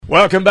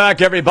Welcome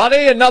back,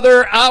 everybody.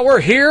 Another hour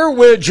here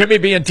with Jimmy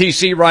B and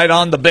TC right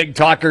on the Big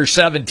Talker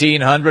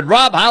 1700.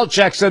 Rob Howe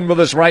checks in with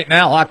us right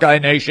now, Hawkeye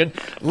Nation.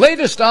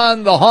 Latest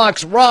on the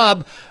Hawks.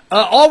 Rob,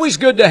 always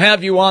good to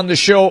have you on the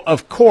show,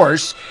 of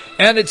course.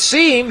 And it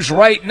seems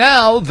right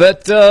now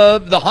that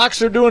the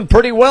Hawks are doing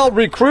pretty well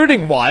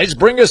recruiting-wise.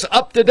 Bring us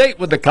up to date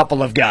with a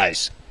couple of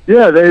guys.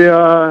 Yeah,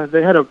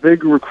 they had a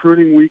big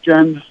recruiting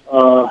weekend,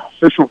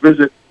 official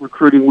visit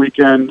recruiting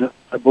weekend.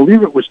 I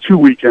believe it was 2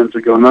 weekends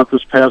ago, not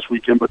this past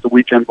weekend, but the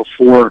weekend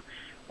before.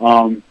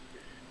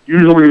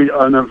 Usually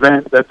an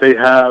event that they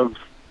have,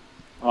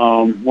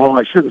 well,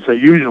 I shouldn't say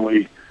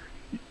usually.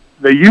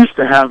 They used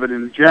to have it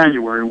in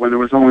January when there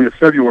was only a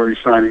February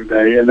signing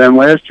day, and then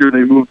last year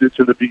they moved it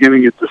to the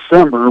beginning of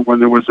December when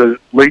there was a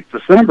late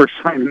December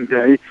signing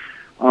day.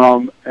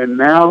 And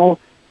now,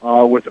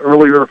 with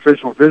earlier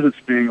official visits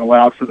being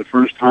allowed for the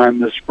first time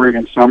this spring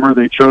and summer,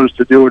 they chose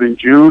to do it in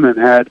June and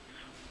had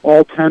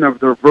all 10 of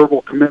their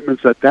verbal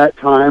commitments at that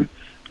time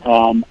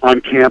on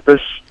campus,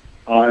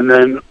 and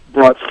then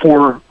brought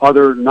 4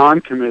 other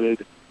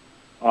non-committed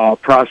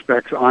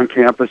prospects on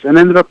campus, and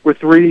ended up with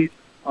 3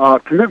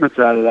 commitments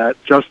out of that.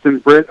 Justin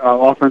Britt,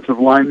 offensive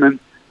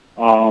lineman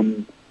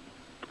from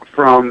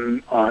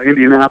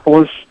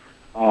Indianapolis,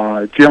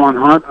 Jalen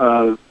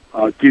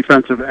Hunt,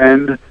 defensive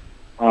end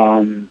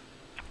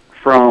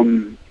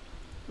from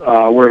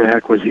where the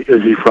heck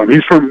is he from?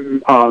 He's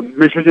from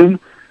Michigan,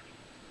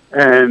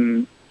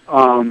 and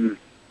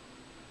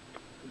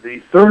the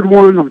third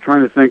one, I'm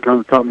trying to think on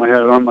the top of my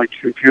head, on my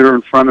computer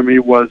in front of me,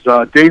 was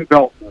Dane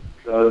Belton,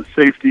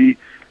 safety.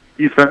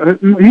 He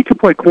can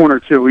play corner,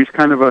 too. He's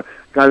kind of a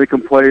guy that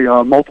can play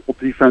multiple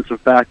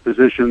defensive back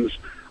positions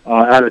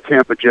out of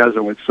Tampa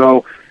Jesuit.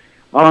 So,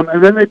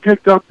 and then they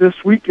picked up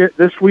this week,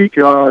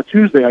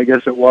 Tuesday, I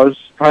guess it was,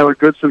 Tyler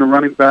Goodson, a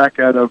running back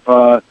out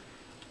of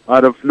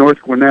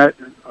North Gwinnett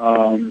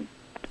in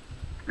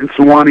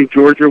Sewanee,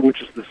 Georgia,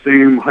 which is the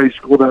same high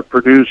school that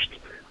produced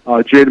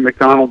Jaden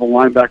McDonald, the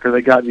linebacker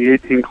they got in the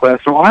 18 class.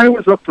 So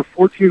Iowa's up to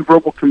 14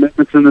 verbal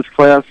commitments in this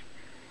class.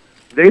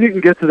 They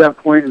didn't get to that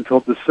point until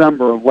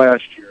December of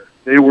last year.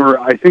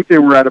 I think they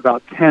were at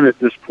about 10 at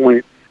this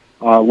point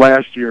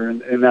last year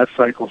in that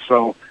cycle.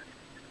 So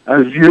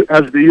as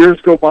the years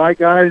go by,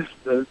 guys,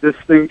 this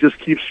thing just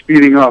keeps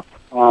speeding up.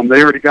 They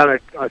already got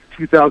a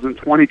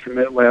 2020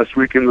 commit last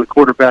week in the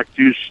quarterback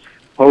Deuce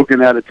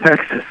Hogan out of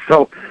Texas.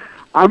 So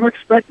I'm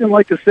expecting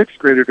like a 6th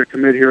grader to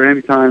commit here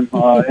anytime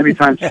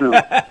soon.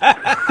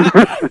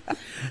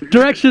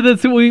 Direction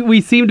that we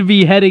seem to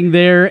be heading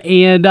there.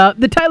 And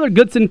the Tyler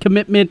Goodson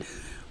commitment,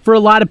 for a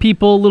lot of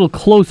people, a little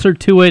closer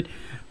to it.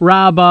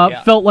 Rob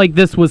felt like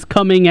this was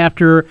coming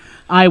after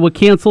Iowa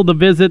canceled the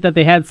visit that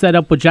they had set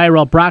up with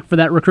Jairel Brock for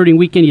that recruiting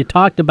weekend you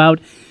talked about.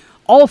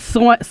 All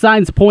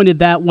signs pointed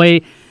that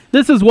way.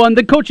 This is one,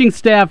 the coaching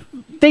staff,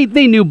 they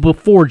knew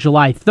before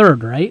July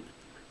 3rd, right?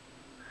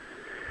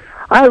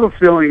 I have a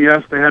feeling,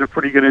 yes, they had a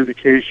pretty good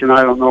indication.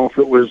 I don't know if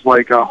it was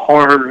like a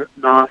hard,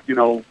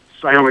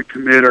 silent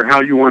commit or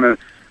how you want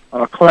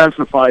to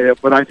classify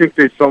it, but I think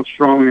they felt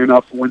strongly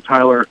enough when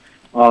Tyler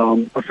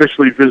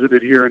officially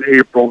visited here in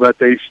April that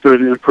they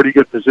stood in a pretty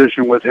good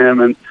position with him.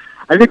 And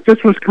I think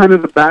this was kind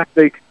of the back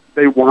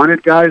they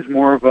wanted, guys,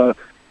 more of a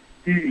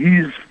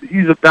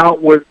he's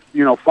about what,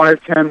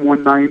 5'10",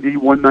 190,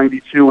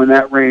 192 in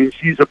that range.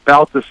 He's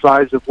about the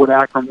size of what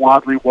Akram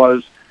Wadley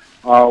was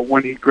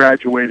when he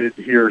graduated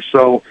here.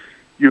 So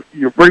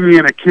you're bringing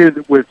in a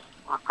kid with,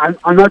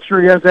 I'm not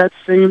sure he has that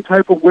same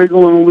type of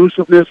wiggle and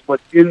elusiveness, but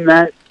in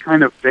that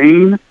kind of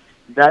vein,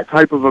 that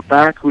type of a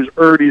back who's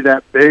already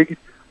that big.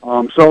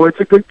 So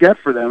it's a good get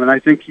for them, and I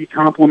think he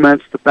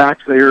complements the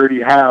backs they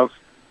already have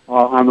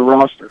on the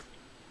roster.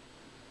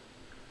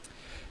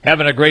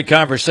 Having a great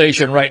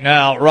conversation right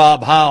now.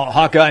 Rob Howe,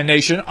 Hawkeye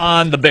Nation,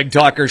 on the Big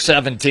Talker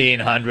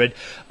 1700.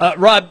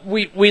 Rob,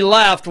 we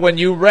laughed when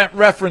you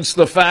referenced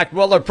the fact,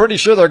 well, they're pretty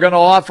sure they're going to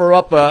offer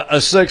up a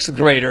 6th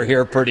grader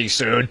here pretty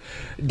soon.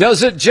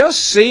 Does it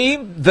just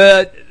seem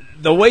that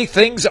the way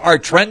things are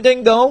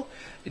trending, though,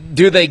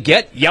 do they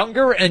get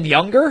younger and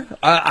younger?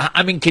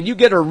 Can you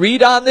get a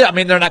read on this?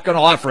 They're not going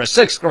to offer a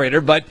 6th grader,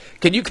 but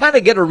can you kind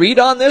of get a read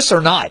on this or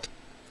not?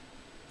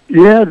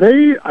 Yeah,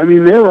 they're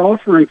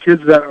offering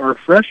kids that are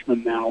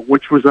freshmen now,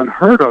 which was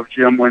unheard of,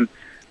 Jim, when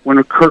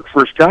Kirk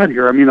first got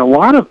here. A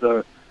lot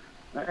of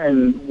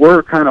and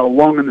we're kind of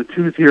long in the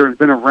tooth here and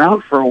been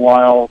around for a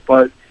while,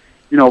 but,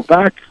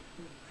 back,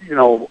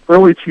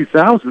 early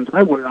 2000s,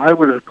 I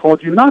would have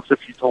called you nuts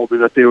if you told me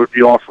that they would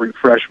be offering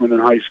freshmen in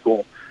high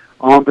school.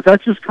 But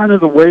that's just kind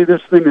of the way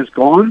this thing has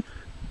gone.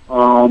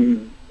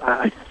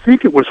 I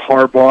think it was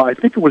Harbaugh. I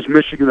think it was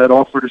Michigan that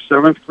offered a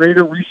 7th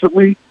grader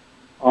recently.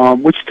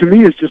 Which to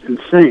me is just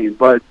insane.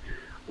 But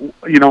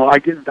I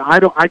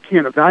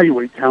can't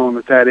evaluate talent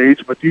at that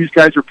age. But these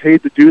guys are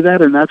paid to do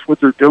that, and that's what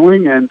they're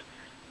doing. And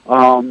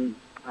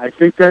I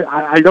think that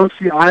I don't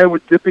see Iowa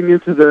dipping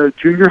into the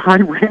junior high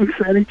ranks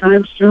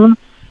anytime soon.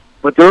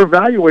 But they're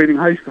evaluating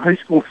high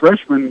school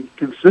freshmen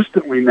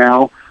consistently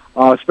now,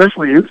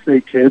 especially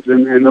in-state kids,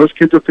 and those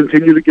kids will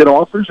continue to get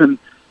offers. And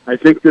I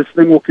think this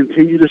thing will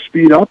continue to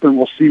speed up, and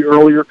we'll see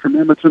earlier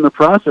commitments in the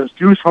process.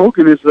 Deuce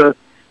Hogan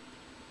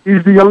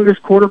he's the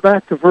youngest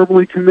quarterback to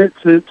verbally commit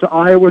to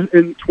Iowa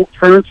in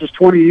Ferentz's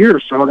 20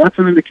 years, so that's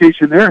an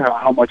indication there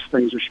how much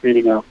things are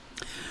speeding up.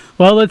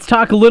 Well, let's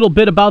talk a little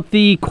bit about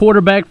the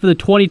quarterback for the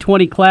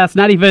 2020 class.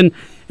 Not even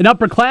an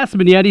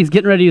upperclassman yet. He's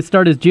getting ready to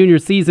start his junior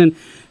season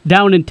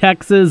down in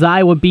Texas.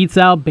 Iowa beats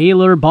out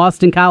Baylor,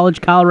 Boston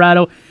College,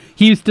 Colorado,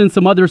 Houston,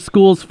 some other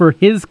schools for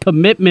his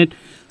commitment.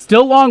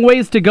 Still a long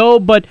ways to go,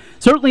 but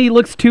certainly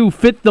looks to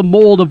fit the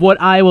mold of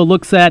what Iowa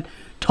looks at.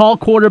 Tall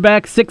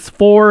quarterback,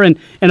 6'4",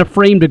 and a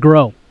frame to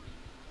grow.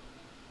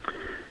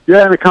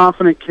 Yeah, and a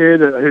confident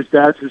kid. His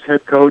dad's his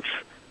head coach.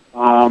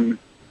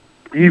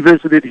 He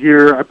visited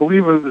here, I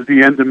believe it was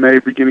the end of May,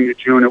 beginning of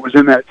June. It was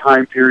in that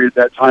time period,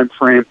 that time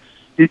frame.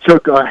 He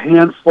took a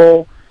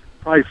handful,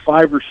 probably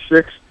 5 or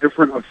 6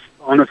 different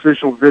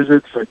unofficial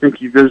visits. I think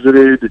he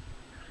visited,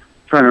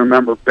 trying to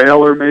remember,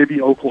 Baylor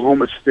maybe,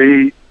 Oklahoma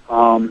State,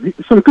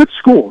 some good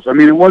schools. I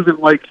mean, it wasn't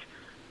like,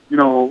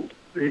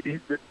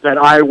 that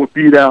Iowa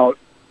beat out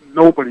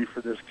nobody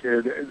for this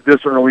kid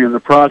this early in the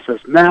process.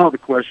 Now the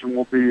question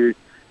will be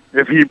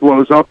if he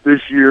blows up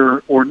this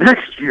year or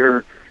next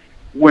year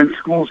when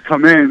schools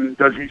come in,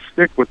 does he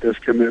stick with this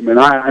commitment?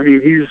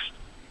 It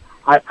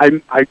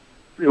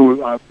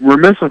was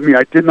remiss of me.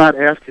 I did not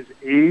ask his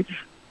age.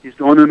 He's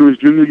going into his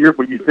junior year,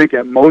 but you think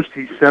at most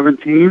he's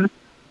 17.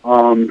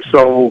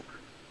 So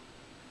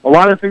a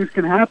lot of things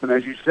can happen,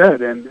 as you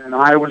said, and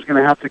Iowa's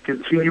going to have to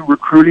continue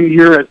recruiting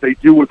here as they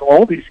do with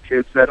all these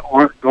kids that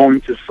aren't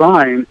going to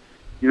sign.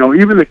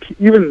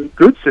 Even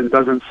Goodson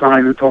doesn't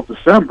sign until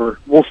December.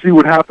 We'll see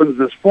what happens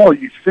this fall.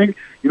 You think,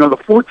 the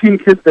 14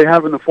 kids they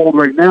have in the fold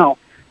right now,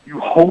 you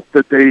hope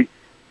that they,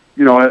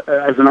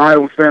 as an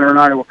Iowa fan or an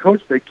Iowa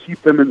coach, they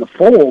keep them in the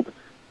fold.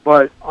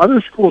 But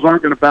other schools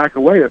aren't going to back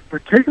away,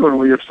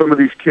 particularly if some of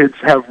these kids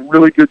have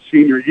really good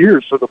senior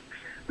years. So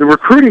the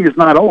recruiting is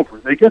not over.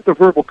 They get the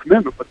verbal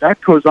commitment, but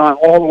that goes on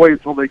all the way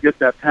until they get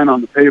that pen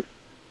on the paper.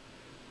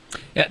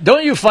 Yeah,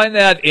 don't you find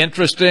that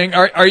interesting?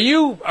 Are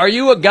you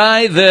a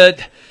guy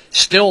that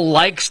still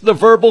likes the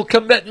verbal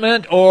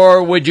commitment,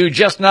 or would you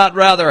just not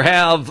rather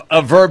have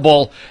a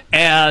verbal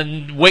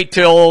and wait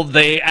till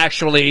they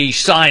actually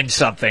sign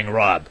something,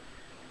 Rob?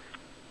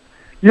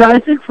 Yeah, I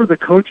think for the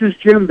coaches,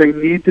 Jim, they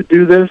need to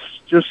do this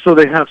just so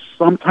they have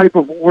some type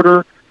of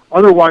order.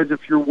 Otherwise,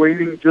 if you're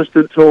waiting just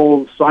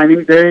until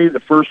signing day,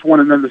 the first one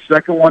and then the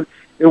second one,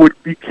 it would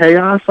be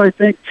chaos, I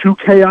think, too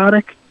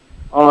chaotic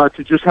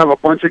to just have a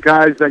bunch of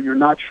guys that you're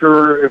not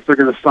sure if they're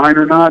going to sign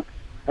or not.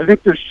 I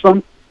think there's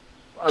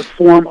a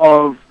form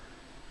of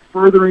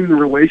furthering the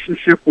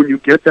relationship when you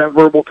get that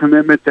verbal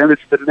commitment. Then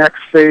it's the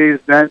next phase.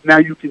 That now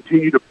you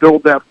continue to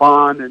build that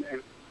bond and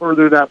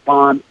further that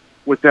bond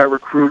with that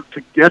recruit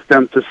to get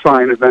them to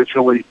sign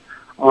eventually.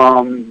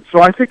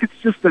 So I think it's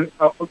just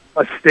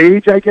a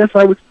stage, I guess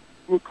I would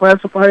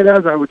classify it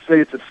as. I would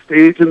say it's a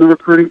stage in the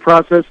recruiting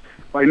process.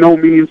 By no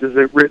means is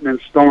it written in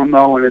stone,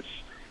 though, and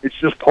it's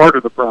just part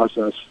of the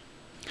process.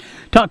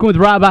 Talking with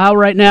Rob Howe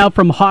right now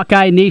from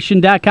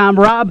HawkeyeNation.com.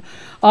 Rob,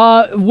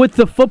 with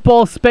the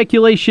football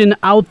speculation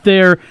out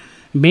there,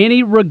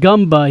 Manny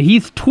Rugamba,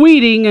 he's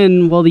tweeting,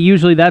 and, well,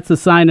 usually that's a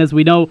sign, as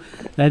we know,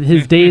 that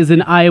his days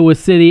in Iowa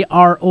City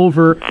are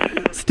over.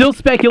 Still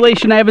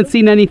speculation. I haven't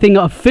seen anything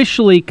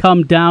officially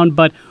come down,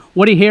 but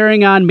what are you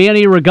hearing on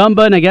Manny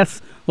Rugamba? And I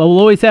guess, well, we'll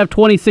always have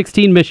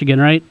 2016 Michigan,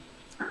 right?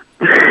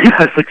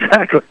 Yes,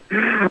 exactly.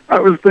 I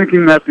was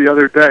thinking that the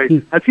other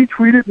day. Has he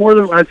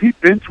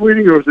been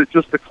tweeting, or is it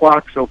just the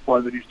clock so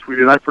far that he's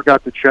tweeted? I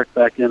forgot to check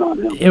back in on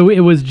him.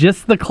 It was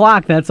just the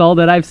clock. That's all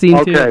that I've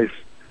seen, too. Okay.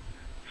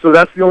 So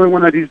that's the only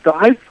one that he's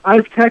done.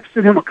 I've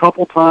texted him a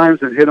couple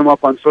times and hit him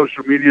up on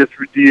social media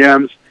through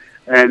DMs,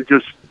 and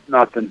just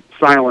nothing,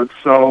 silence.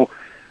 So,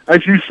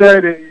 as you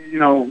said, you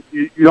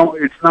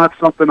don't. It's not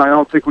something I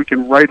don't think we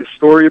can write a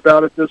story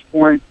about at this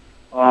point.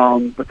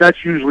 But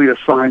that's usually a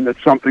sign that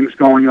something's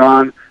going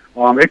on.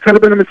 It could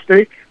have been a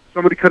mistake.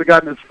 Somebody could have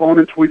gotten his phone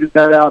and tweeted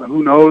that out.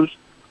 Who knows?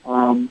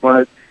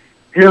 But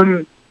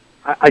him,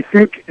 I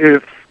think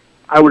if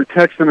I would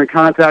have texted him and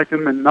contacted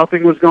him and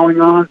nothing was going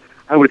on,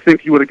 I would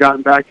think he would have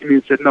gotten back to me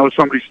and said, no,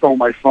 somebody stole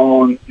my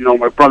phone.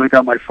 My brother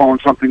got my phone,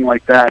 something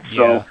like that.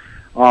 Yeah.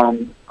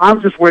 So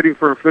I'm just waiting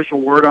for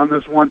official word on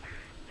this one.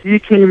 He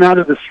came out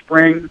of the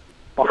spring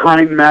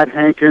behind Matt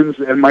Hankins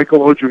and Michael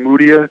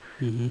Ojemudia.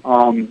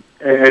 Mm-hmm.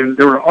 And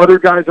there were other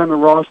guys on the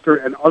roster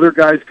and other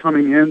guys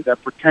coming in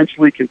that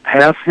potentially can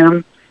pass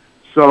him.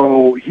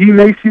 So he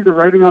may see the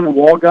writing on the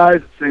wall,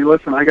 guys, and say,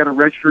 listen, I got a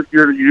redshirt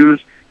here to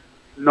use.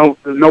 No,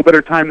 there's no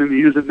better time than to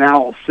use it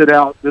now. I'll sit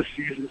out this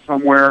season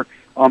somewhere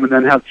and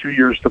then have 2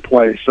 years to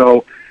play.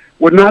 So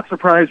would not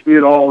surprise me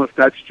at all if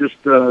that's just,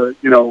 that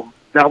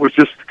was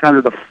just kind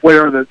of the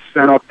flare that's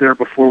sent up there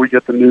before we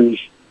get the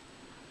news.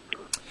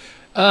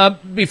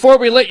 Before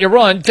we let you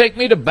run, take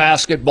me to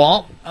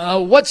basketball.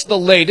 What's the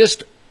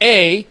latest?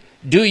 A,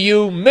 do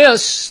you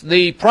miss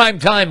the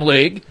primetime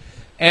league?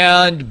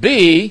 And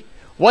B,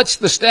 what's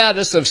the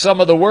status of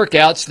some of the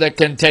workouts that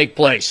can take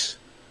place?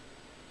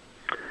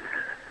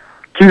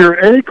 To your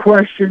A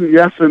question,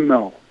 yes and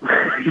no.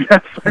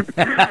 Yes,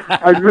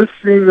 I miss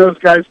seeing those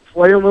guys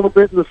play a little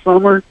bit in the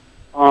summer.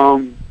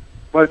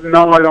 But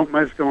no, I don't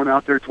miss going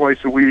out there twice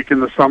a week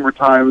in the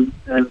summertime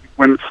and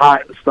when it's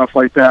hot and stuff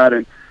like that.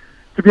 And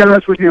to be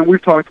honest with you, and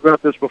we've talked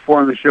about this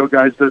before on the show,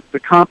 guys, the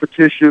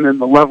competition and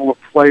the level of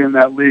play in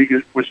that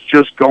league was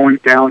just going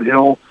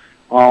downhill.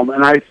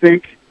 And I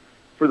think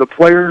for the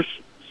players'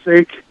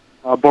 sake,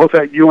 both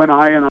at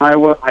UNI and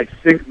Iowa, I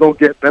think they'll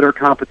get better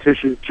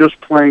competition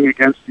just playing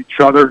against each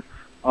other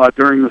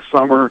during the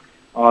summer,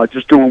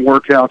 just doing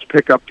workouts,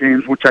 pickup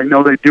games, which I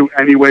know they do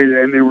anyway,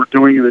 and they were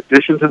doing in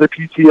addition to the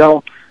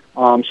PTL.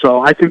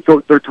 So I think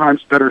their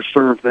time's better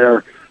served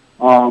there.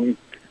 And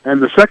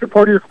the second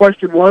part of your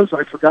question was,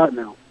 I forgot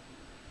now.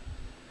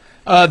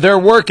 Their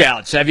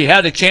workouts. Have you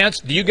had a chance?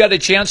 Do you get a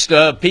chance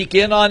to peek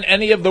in on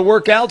any of the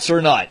workouts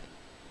or not?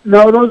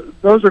 No,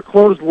 those are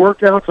closed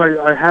workouts.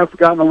 I have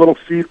gotten a little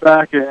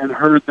feedback and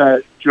heard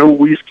that Joe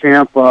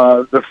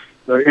Wieskamp,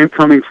 the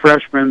incoming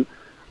freshman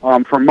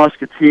from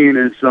Muscatine,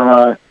 is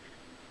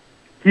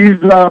he's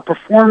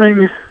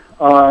performing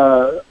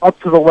up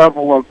to the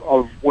level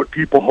of what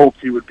people hoped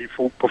he would be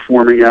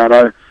performing at.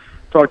 I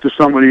talked to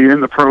somebody in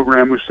the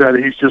program who said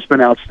he's just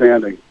been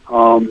outstanding.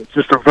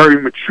 Just a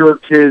very mature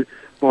kid,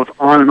 both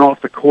on and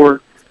off the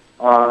court,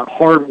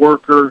 hard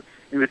worker.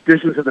 In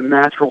addition to the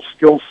natural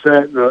skill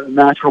set, the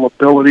natural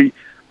ability,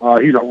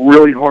 he's a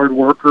really hard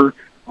worker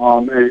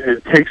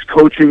and takes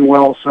coaching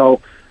well.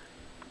 So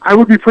I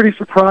would be pretty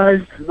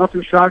surprised.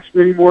 Nothing shocks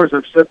me anymore, as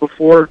I've said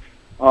before.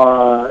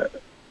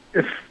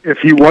 If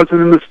he wasn't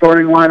in the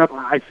starting lineup,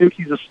 I think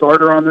he's a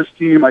starter on this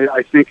team.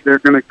 I think they're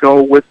going to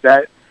go with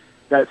that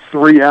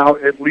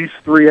 3-out, at least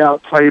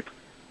 3-out type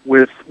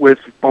with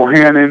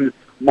Bohannon,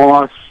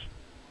 Moss,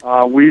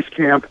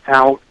 Wieskamp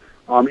out,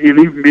 and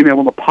even being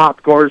able to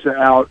pop Garza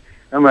out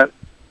and let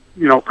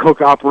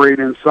Cook operate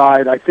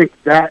inside. I think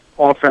that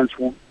offense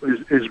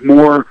is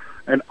more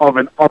of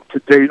an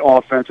up-to-date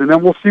offense. And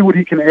then we'll see what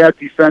he can add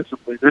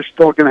defensively. They're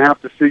still going to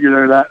have to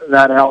figure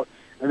that out,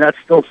 and that's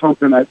still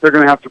something that they're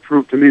going to have to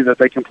prove to me that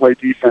they can play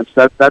defense.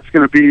 That's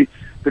going to be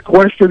the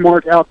question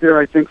mark out there,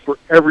 I think, for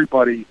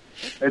everybody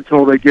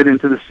until they get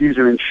into the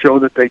season and show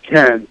that they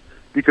can,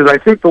 because I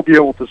think they'll be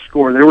able to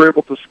score. They were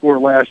able to score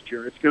last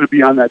year. It's going to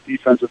be on that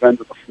defensive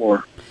end of the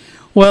floor.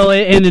 Well,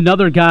 and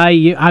another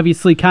guy,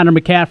 obviously Connor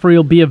McCaffrey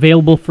will be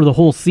available for the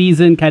whole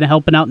season, kind of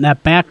helping out in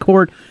that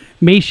backcourt.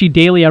 Macy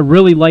Daly, I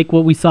really like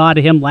what we saw out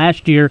of him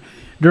last year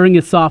during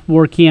his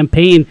sophomore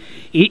campaign.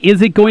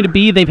 Is it going to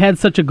be, they've had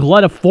such a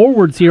glut of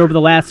forwards here over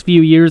the last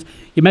few years.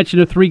 You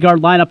mentioned a 3-guard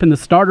lineup in the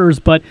starters,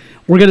 but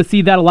we're going to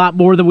see that a lot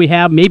more than we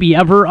have maybe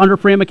ever under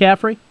Fran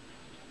McCaffrey?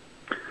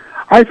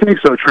 I think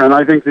so, Trent.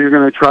 I think they're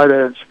going to try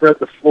to spread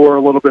the floor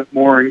a little bit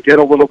more and get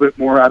a little bit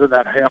more out of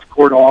that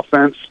half-court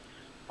offense.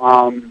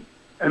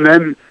 And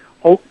then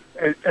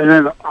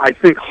I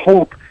think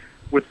hope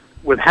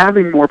with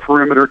having more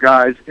perimeter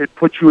guys, it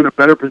puts you in a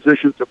better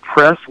position to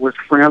press, which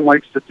Fran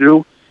likes to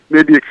do.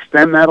 Maybe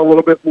extend that a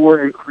little bit more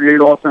and create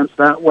offense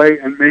that way,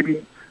 and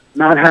maybe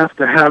not have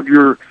to have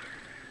your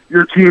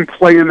team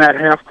play in that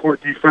half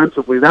court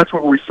defensively. That's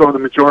what we saw the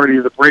majority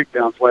of the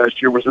breakdowns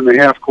last year was in the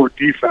half court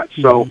defense.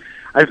 Mm-hmm. So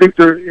I think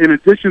they're, in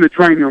addition to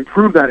trying to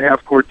improve that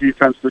half court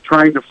defense, they're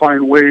trying to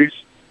find ways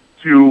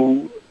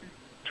to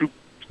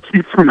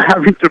keep from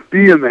having to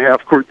be in the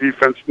half-court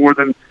defense more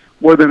than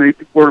they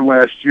were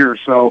last year.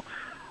 So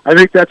I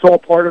think that's all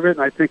part of it,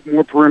 and I think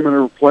more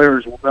perimeter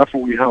players will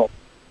definitely help.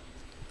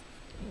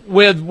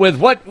 With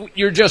what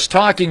you're just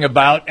talking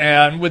about,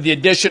 and with the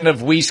addition of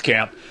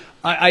Wieskamp,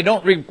 I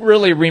don't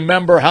really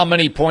remember how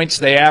many points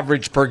they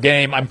averaged per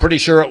game. I'm pretty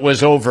sure it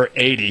was over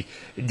 80.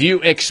 Do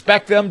you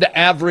expect them to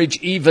average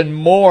even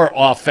more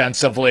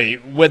offensively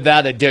with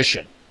that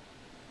addition?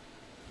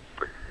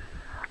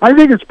 I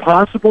think it's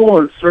possible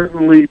and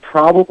certainly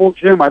probable,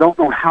 Jim. I don't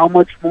know how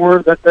much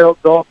more that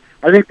they'll.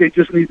 I think they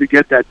just need to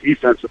get that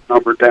defensive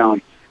number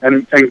down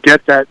and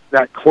get that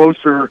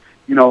closer.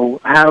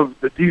 Have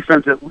the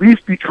defense at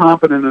least be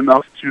competent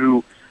enough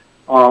to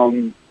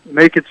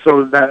make it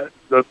so that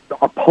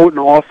a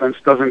potent offense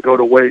doesn't go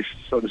to waste,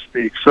 so to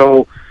speak.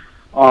 So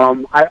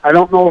I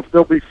don't know if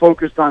they'll be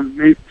focused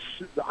on.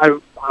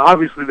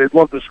 Obviously, they'd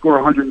love to score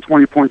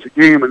 120 points a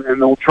game,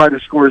 and they'll try to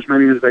score as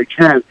many as they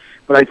can.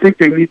 But I think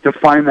they need to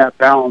find that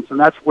balance, and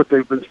that's what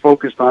they've been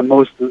focused on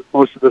most of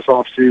this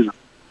offseason.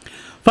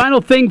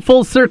 Final thing,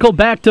 full circle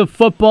back to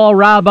football.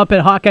 Rob, up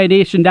at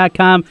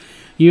HawkeyeNation.com,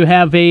 you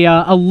have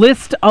a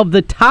list of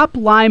the top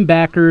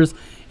linebackers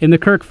in the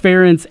Kirk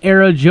Ferentz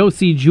era.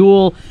 Josie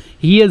Jewell,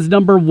 he is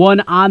number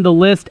 1 on the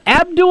list.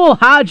 Abdul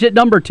Hodge at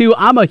number 2.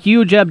 I'm a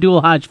huge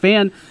Abdul Hodge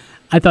fan.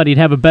 I thought he'd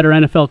have a better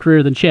NFL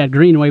career than Chad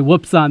Greenway.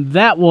 Whoops on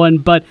that one.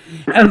 But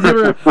as they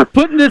were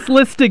putting this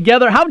list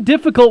together, how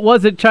difficult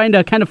was it trying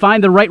to kind of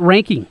find the right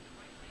ranking?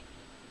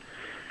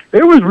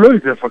 It was really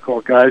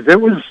difficult, guys.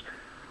 It was.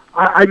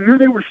 I knew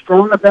they were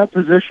strong at that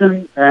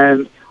position,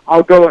 and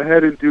I'll go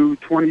ahead and do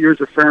 20 years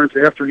of Ferentz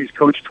after he's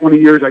coached 20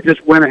 years. I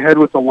just went ahead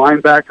with the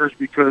linebackers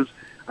because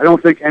I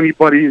don't think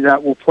anybody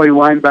that will play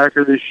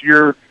linebacker this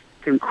year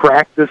can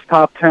crack this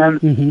top 10.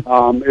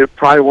 It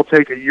probably will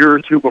take a year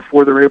or two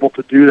before they're able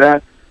to do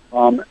that.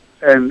 And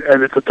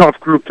it's a tough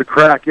group to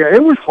crack. Yeah,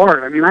 it was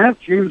hard. I mean, I have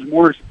James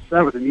Morris at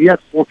 7, and he had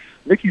 4.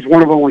 I think he's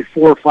one of only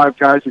 4 or 5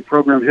 guys in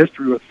program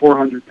history with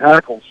 400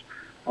 tackles.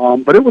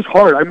 But it was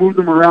hard. I moved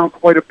him around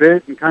quite a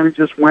bit and kind of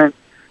just went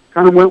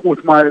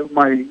with my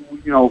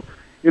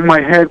in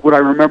my head what I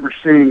remember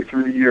seeing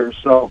through the years.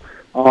 So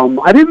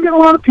I didn't get a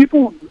lot of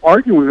people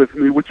arguing with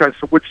me, which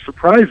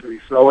surprised me.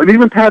 So, and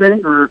even Pat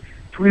Anger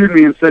tweeted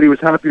me and said he was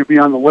happy to be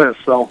on the list.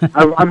 So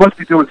I must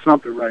be doing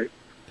something right.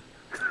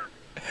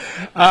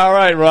 All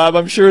right, Rob,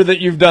 I'm sure that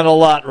you've done a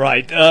lot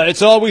right.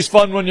 It's always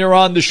fun when you're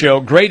on the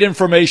show. Great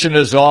information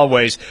as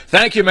always.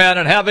 Thank you, man,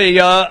 and have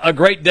a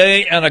great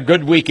day and a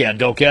good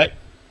weekend, okay?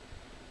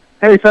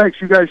 Hey,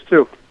 thanks. You guys,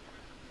 too.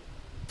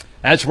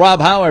 That's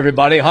Rob Howe,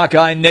 everybody.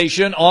 Hawkeye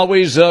Nation.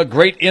 Always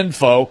great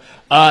info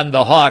on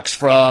the Hawks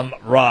from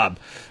Rob.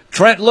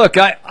 Trent, look,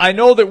 I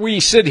know that we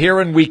sit here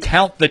and we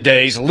count the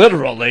days,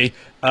 literally,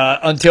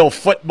 until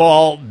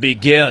football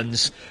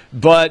begins,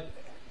 but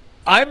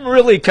I'm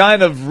really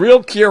kind of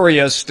real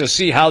curious to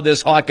see how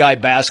this Hawkeye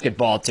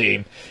basketball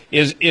team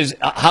is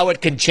how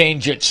it can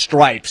change its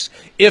stripes,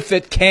 if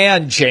it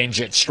can change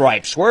its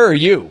stripes. Where are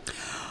you?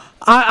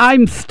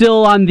 I'm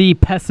still on the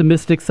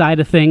pessimistic side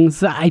of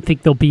things. I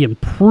think they'll be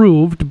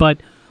improved, but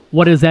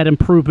what is that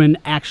improvement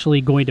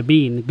actually going to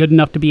mean? Good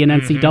enough to be an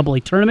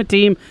NCAA tournament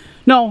team?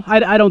 No,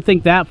 I don't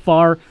think that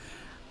far.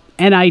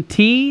 NIT?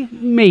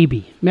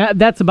 Maybe.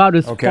 That's about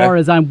as far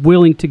as I'm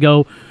willing to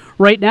go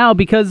right now,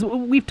 because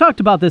we've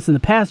talked about this in the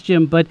past,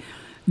 Jim, but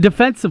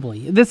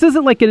defensively, this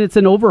isn't like it's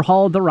an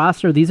overhaul of the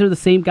roster. These are the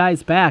same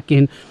guys back,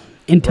 and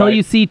until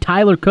you see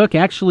Tyler Cook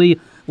actually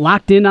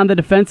locked in on the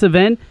defensive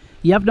end,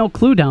 you have no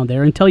clue down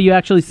there until you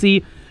actually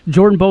see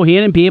Jordan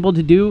Bohannon be able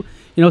to do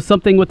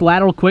something with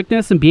lateral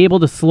quickness and be able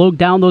to slow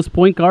down those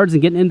point guards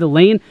and get into the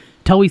lane,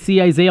 until we see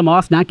Isaiah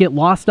Moss not get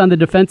lost on the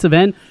defensive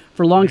end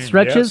for long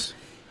stretches. Yes.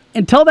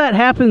 Until that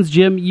happens,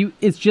 Jim,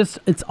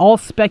 it's all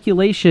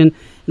speculation,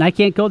 and I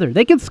can't go there.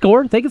 They can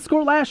score. They could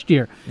score last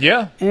year.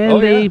 Yeah.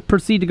 And they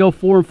proceed to go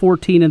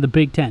 4-14 in the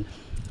Big Ten.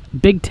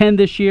 Big Ten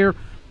this year,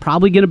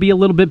 probably going to be a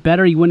little bit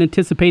better. You wouldn't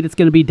anticipate it's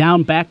going to be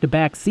down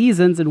back-to-back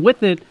seasons, and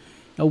with it,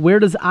 where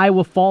does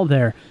Iowa fall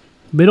there?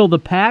 Middle of the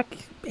pack,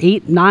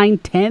 8, 9,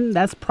 10?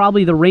 That's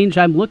probably the range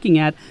I'm looking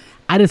at.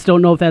 I just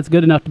don't know if that's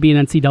good enough to be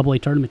an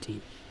NCAA tournament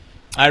team.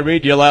 I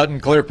read you loud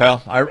and clear,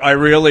 pal. I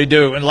really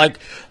do. And like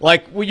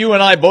you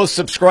and I both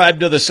subscribe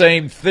to the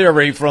same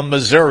theory from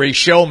Missouri,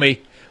 show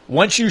me.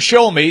 Once you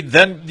show me,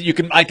 then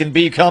I can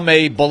become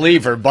a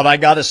believer, but I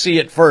got to see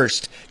it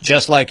first,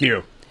 just like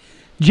you.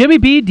 Jimmy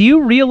B, do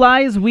you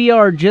realize we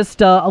are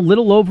just a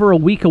little over a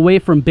week away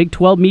from Big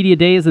 12 Media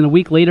Days and a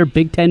week later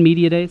Big 10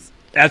 Media Days?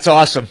 That's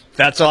awesome.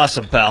 That's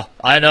awesome, pal.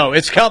 I know.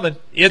 It's coming.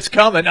 It's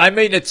coming. I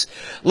mean,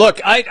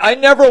 look, I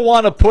never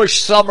want to push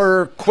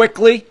summer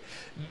quickly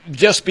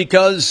just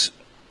because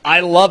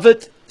I love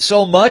it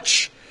so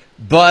much,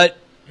 but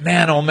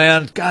man, oh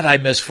man, God, I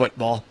miss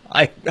football.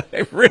 I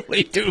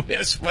really do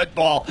miss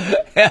football.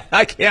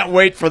 I can't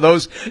wait for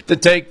those to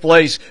take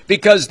place,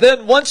 because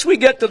then once we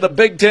get to the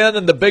Big 10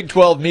 and the Big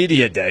 12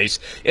 Media Days,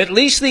 at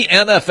least the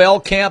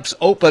NFL camps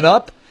open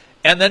up,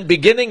 and then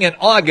beginning in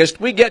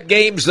August, we get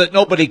games that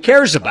nobody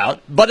cares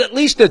about, but at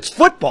least it's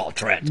football,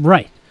 Trent.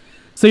 Right.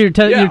 So you're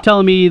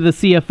telling me the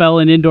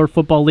CFL and Indoor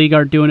Football League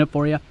aren't doing it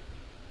for you?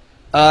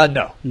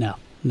 No. No.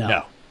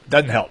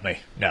 Doesn't help me.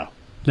 No.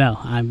 No,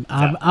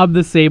 I'm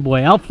the same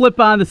way. I'll flip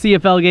on the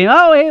CFL game.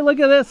 Oh, hey, look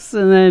at this,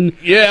 and then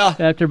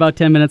after about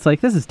 10 minutes,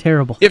 like, this is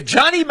terrible. If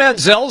Johnny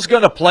Manziel's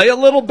going to play a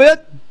little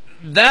bit,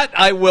 that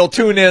I will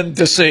tune in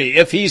to see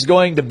if he's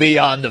going to be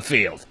on the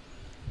field.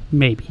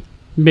 Maybe.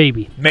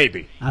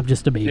 I'm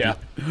just a baby. Yeah.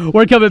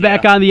 We're coming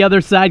back on the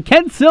other side.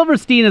 Ken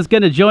Silverstein is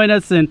going to join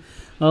us, and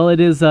well, it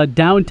is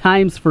down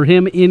times for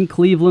him in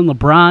Cleveland.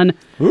 LeBron,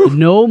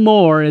 no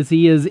more, as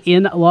he is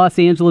in Los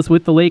Angeles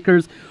with the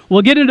Lakers.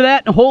 We'll get into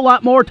that and a whole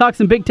lot more. Talk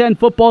some Big Ten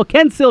football.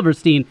 Ken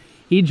Silverstein,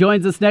 he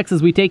joins us next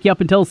as we take you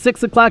up until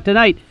 6 o'clock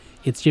tonight.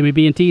 It's Jimmy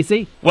B and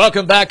TC.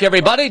 Welcome back,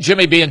 everybody.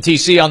 Jimmy B and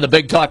TC on the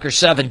Big Talker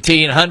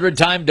 1700.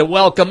 Time to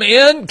welcome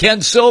in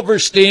Ken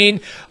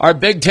Silverstein, our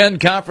Big Ten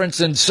Conference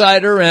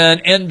insider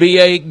and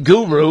NBA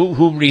guru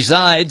who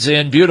resides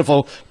in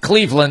beautiful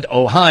Cleveland,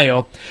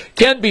 Ohio.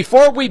 Ken,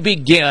 before we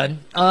begin,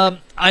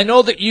 I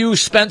know that you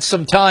spent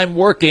some time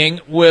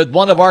working with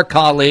one of our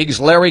colleagues,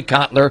 Larry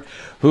Kotler,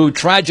 who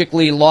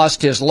tragically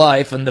lost his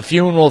life, and the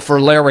funeral for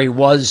Larry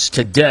was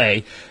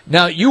today.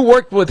 Now, you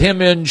worked with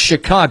him in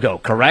Chicago,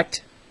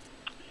 correct?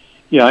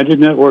 Yeah, I did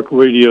network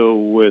radio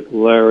with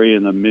Larry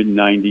in the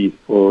mid-'90s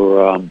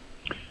for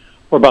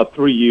about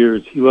 3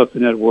 years. He left the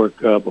network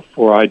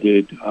before I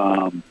did,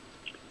 and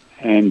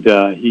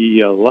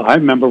I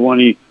remember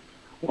when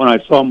I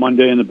saw him one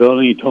day in the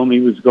building, he told me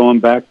he was going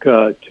back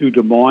to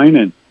Des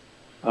Moines,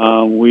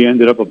 and we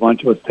ended up, a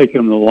bunch of us, taking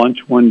him to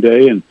lunch one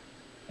day,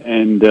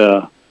 and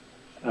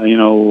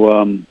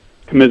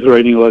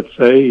commiserating, let's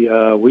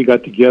say. We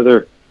got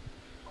together,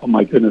 oh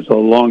my goodness, a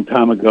long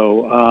time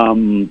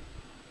ago.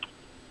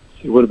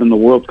 it would have been the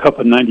World Cup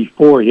of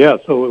 '94. Yeah,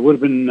 so it would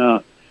have been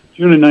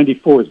June of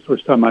 '94 was the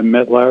first time I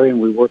met Larry,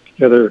 and we worked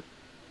together,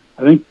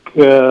 I think,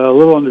 a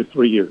little under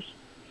 3 years.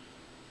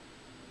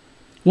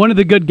 One of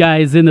the good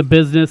guys in the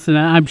business, and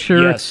I'm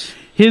sure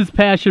his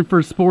passion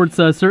for sports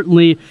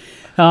certainly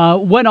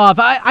went off.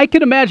 I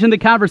can imagine the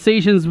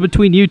conversations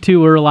between you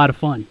two were a lot of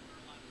fun.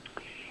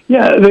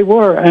 Yeah, they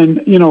were,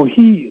 and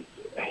he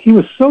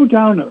was so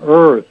down to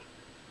earth.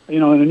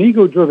 In an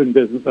ego-driven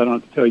business, I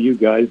don't have to tell you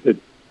guys that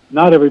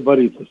not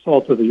everybody's the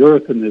salt of the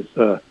earth in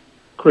this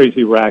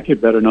crazy racket,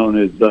 better known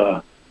as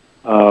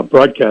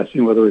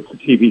broadcasting, whether it's the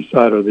TV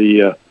side or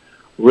the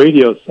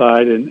radio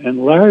side.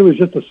 And Larry was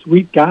just a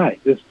sweet guy.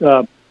 Just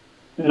not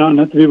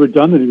to be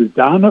redundant, he was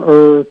down to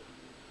earth.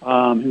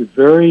 He was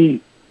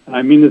very, and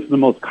I mean this in the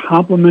most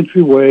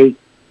complimentary way,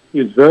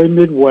 he was very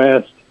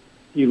Midwest.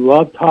 He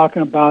loved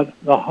talking about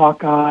the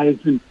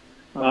Hawkeyes and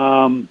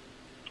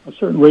a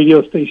certain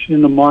radio station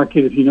in the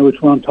market, if you know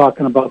which one I'm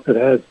talking about, that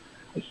has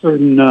a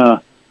certain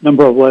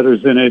number of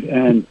letters in it.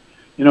 And,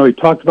 he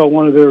talked about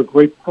one of their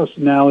great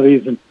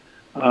personalities and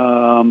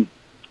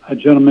a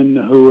gentleman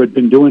who had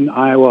been doing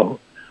Iowa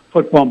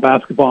football and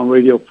basketball on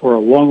radio for a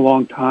long,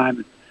 long time,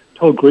 and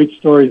told great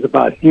stories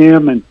about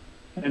him and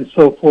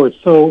so forth.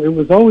 So it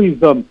was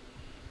always, if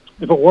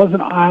it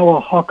wasn't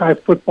Iowa Hawkeye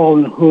football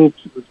and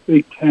hoops, it was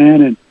Big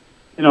Ten. And,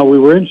 we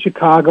were in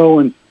Chicago,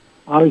 and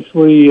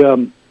obviously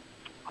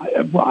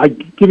I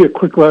give you a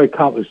quick Larry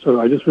Kotler story.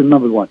 I just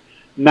remembered one.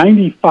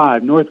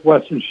 95,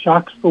 Northwestern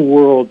shocks the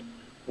world,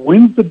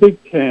 wins the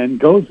Big Ten,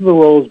 goes to the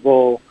Rose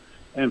Bowl,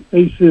 and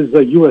faces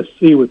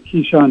USC with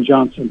Keyshawn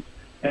Johnson.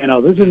 And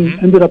this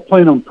ended up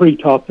playing them pretty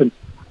tough and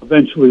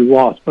eventually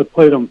lost, but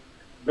played them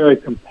very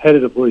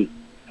competitively.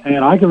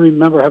 And I can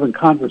remember having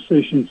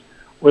conversations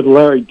with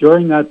Larry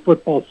during that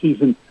football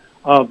season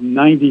of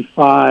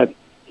 95.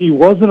 He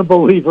wasn't a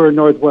believer in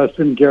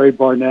Northwestern, Gary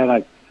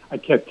Barnett. I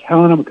kept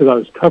telling him, because I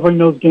was covering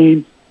those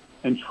games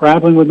and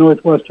traveling with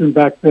Northwestern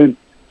back then,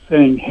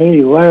 saying,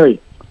 hey,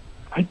 Larry,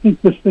 I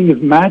think this thing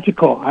is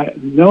magical. I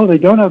know they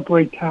don't have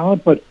great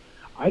talent, but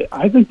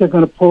I think they're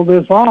going to pull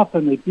this off.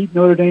 And they beat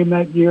Notre Dame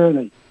that year,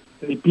 and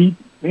they beat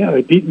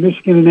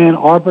Michigan and Ann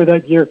Arbor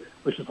that year,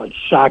 which is like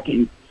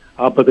shocking.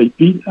 But they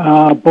beat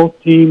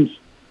both teams,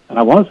 and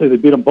I want to say they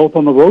beat them both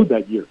on the road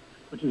that year,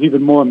 which is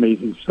even more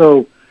amazing.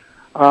 So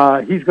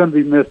he's going to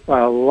be missed by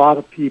a lot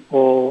of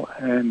people.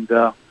 And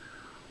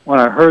when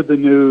I heard the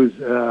news,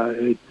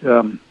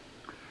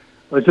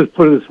 let's just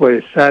put it this way,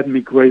 it saddened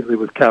me greatly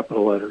with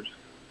capital letters.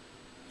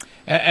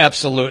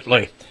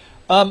 Absolutely.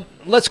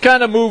 Let's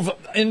kind of move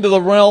into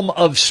the realm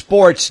of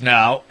sports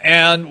now,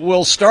 and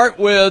we'll start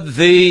with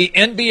the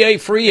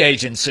NBA free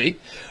agency.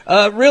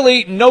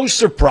 Really no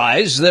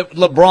surprise that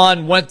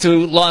LeBron went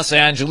to Los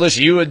Angeles.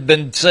 You had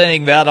been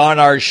saying that on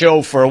our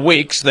show for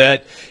weeks,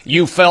 that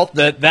you felt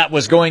that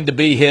was going to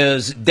be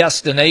his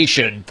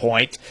destination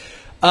point.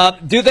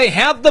 Do they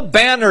have the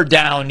banner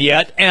down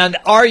yet, and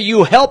are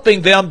you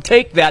helping them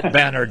take that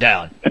banner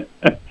down?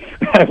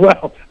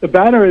 Well, the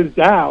banner is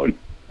down,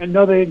 and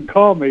no, they didn't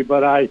call me,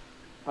 but I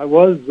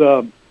was,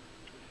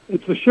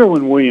 it's the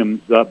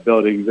Sherwin-Williams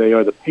building. They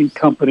are the paint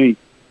company.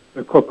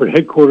 Their corporate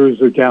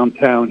headquarters are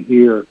downtown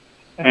here.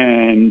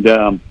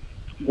 And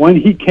when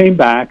he came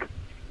back,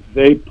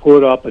 they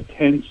put up a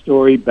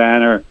 10-story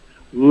banner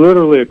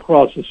literally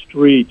across the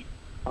street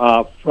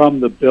from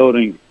the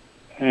building.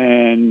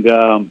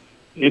 And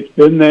it's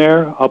been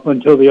there up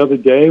until the other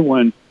day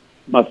when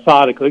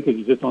methodically, because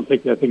you just don't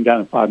take that thing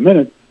down in 5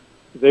 minutes,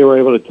 they were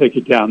able to take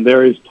it down.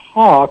 There is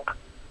talk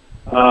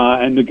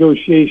and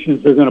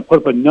negotiations. They're going to put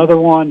up another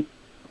one,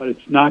 but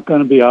it's not going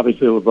to be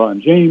obviously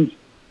LeBron James,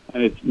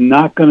 and it's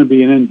not going to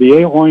be an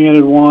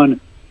NBA-oriented one.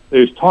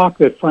 There's talk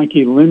that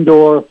Frankie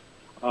Lindor,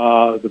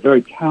 the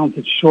very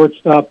talented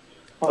shortstop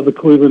of the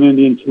Cleveland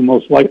Indians, who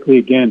most likely,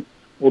 again,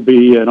 will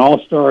be an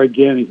all-star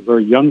again. He's a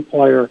very young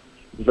player.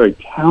 He's a very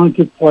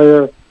talented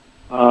player.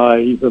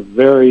 He's a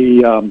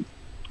very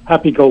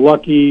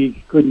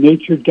happy-go-lucky,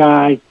 good-natured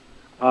guy.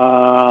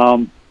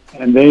 And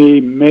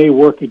they may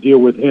work a deal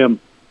with him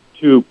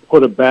to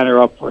put a banner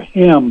up for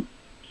him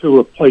to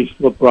replace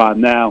LeBron.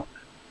 Now,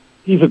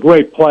 he's a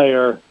great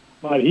player,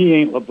 but he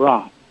ain't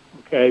LeBron,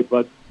 okay?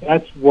 But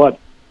that's what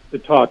the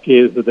talk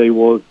is, that they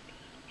will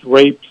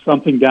drape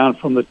something down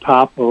from the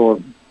top,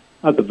 or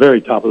not the very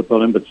top of the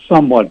building, but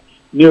somewhat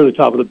near the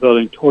top of the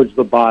building towards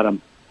the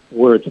bottom,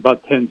 where it's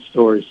about 10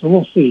 stories. So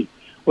we'll see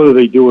whether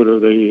they do it or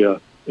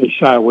they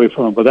shy away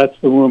from it. But that's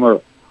the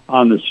rumor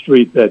on the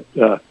street, that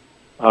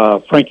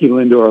Frankie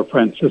Lindor, or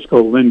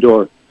Francisco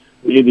Lindor,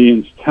 the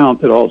Indians'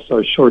 talented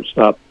all-star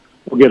shortstop,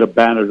 will get a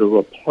banner to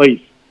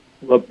replace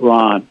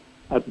LeBron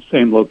at the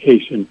same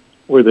location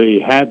where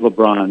they had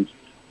LeBron's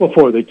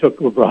before they took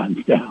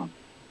LeBron's down.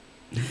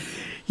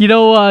 You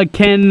know,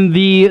 Ken,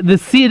 the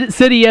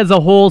city as a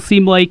whole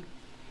seemed like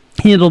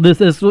handled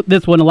this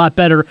one a lot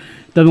better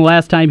than the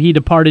last time he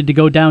departed to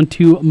go down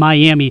to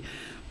Miami.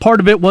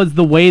 Part of it was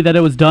the way that it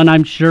was done,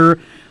 I'm sure.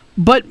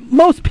 But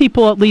most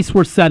people at least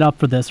were set up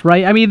for this,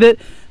 right? I mean,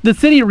 the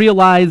city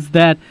realized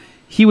that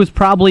he was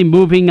probably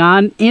moving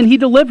on, and he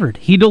delivered.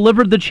 He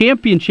delivered the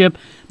championship.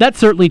 That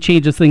certainly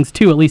changes things,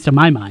 too, at least in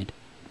my mind.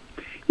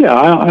 Yeah,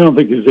 I don't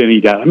think there's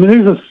any doubt. I mean,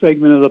 there's a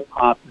segment of the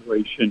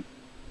population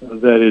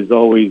that is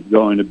always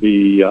going to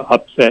be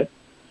upset.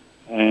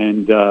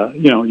 And,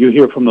 you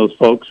hear from those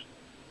folks,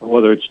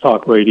 whether it's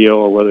talk radio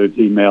or whether it's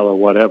email or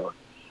whatever.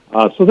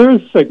 So there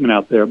is a segment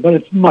out there, but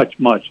it's much,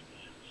 much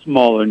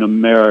smaller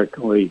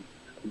numerically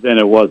than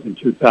it was in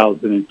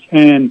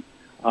 2010.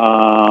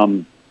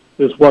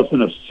 This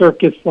wasn't a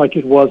circus like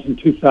it was in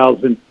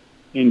 2010.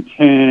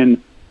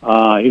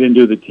 He didn't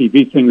do the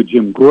TV thing with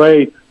Jim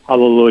Gray.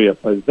 Hallelujah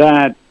for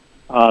that.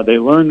 They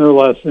learned their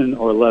lesson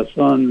or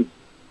lessons.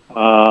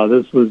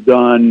 This was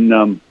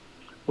done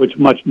with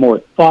much more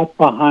thought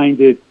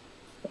behind it.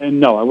 And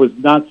no, I was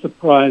not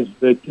surprised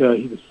that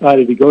he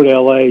decided to go to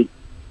L.A.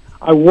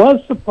 I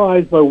was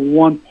surprised by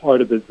one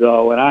part of it,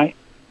 though, and I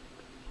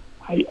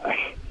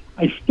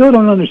still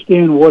don't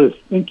understand what his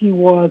thinking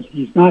was.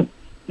 He's not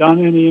done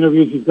any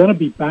interviews. He's going to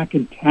be back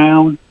in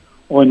town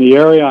or in the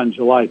area on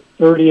July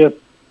 30th.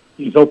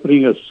 He's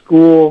opening a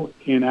school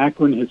in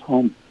Akron, his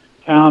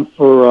hometown,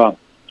 for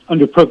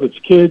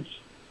underprivileged kids.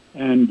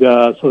 And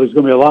so there's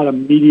going to be a lot of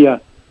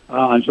media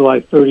on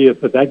July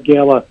 30th at that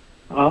gala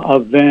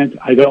event.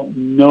 I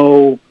don't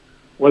know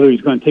whether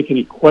he's going to take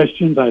any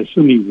questions. I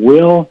assume he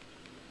will.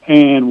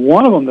 And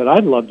one of them that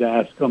I'd love to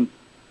ask him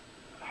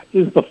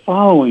is the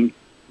following.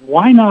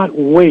 Why not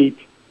wait,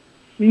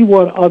 see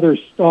what other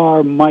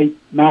star might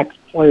max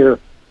player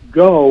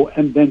go,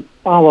 and then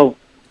follow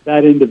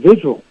that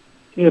individual?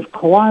 If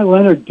Kawhi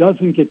Leonard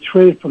doesn't get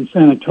traded from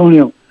San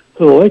Antonio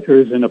to the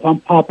Lakers, and if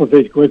I'm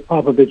Popovich, Greg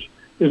Popovich,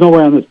 there's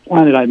nowhere on this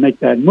planet I'd make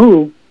that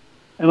move,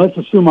 and let's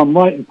assume I'm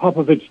right and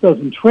Popovich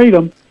doesn't trade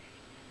him,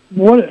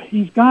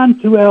 he's gone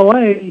to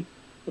L.A.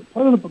 with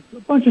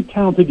a bunch of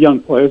talented young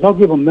players, I'll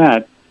give him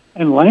that,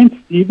 and Lance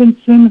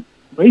Stevenson,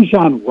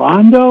 Rajon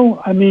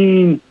Rondo, I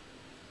mean,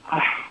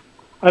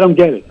 I don't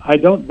get it.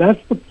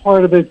 That's the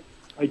part of it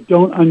I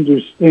don't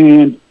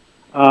understand.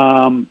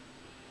 Are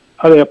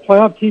they a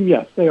playoff team?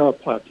 Yes, they are a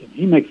playoff team.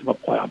 He makes them a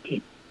playoff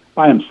team.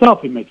 By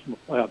himself, he makes them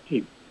a playoff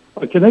team.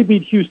 But can they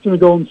beat Houston or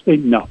Golden State?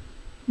 No.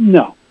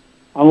 No.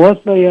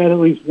 Unless they add at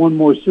least one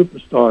more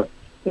superstar,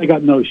 they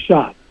got no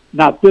shot.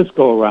 Not this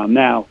go-around.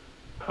 Now,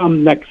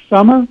 come next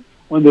summer,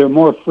 when there are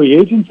more free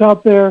agents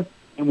out there,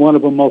 and one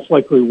of them most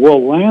likely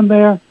will land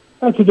there,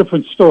 that's a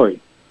different story.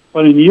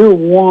 But in year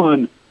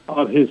one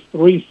of his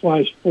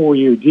 3/4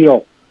 year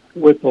deal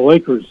with the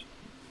Lakers,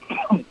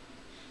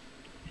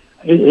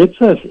 it's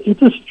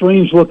a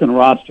strange looking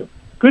roster.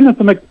 Good enough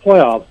to make the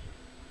playoffs,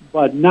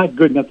 but not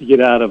good enough to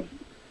get out of.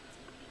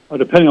 Or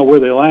depending on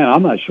where they land,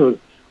 I'm not sure.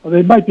 Well,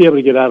 they might be able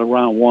to get out of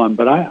round one,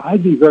 but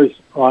I'd be very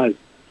surprised,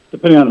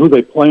 depending on who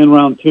they play in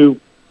round two,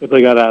 if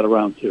they got out of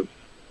round two.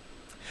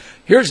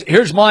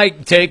 Here's my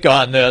take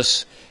on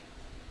this.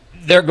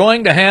 They're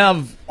going to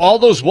have all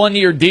those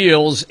one-year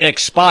deals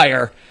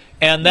expire,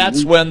 and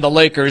that's when the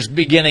Lakers,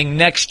 beginning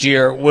next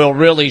year, will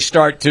really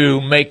start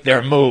to make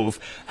their move.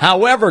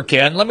 However,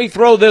 Ken, let me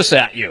throw this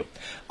at you.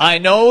 I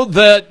know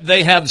that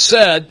they have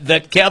said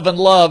that Kevin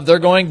Love, they're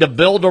going to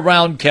build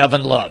around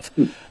Kevin Love,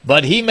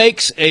 but he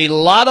makes a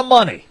lot of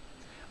money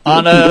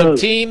on a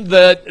team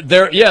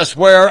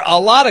where a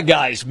lot of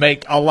guys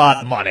make a lot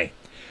of money.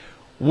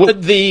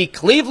 Would the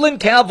Cleveland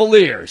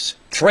Cavaliers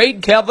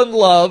trade Kevin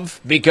Love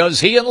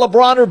because he and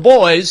LeBron are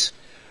boys?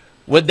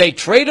 Would they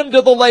trade him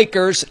to the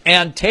Lakers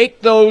and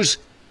take those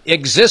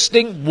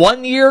existing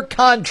one-year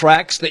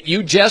contracts that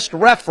you just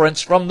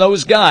referenced from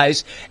those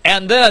guys,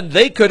 and then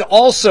they could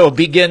also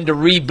begin to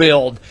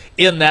rebuild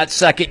in that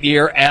second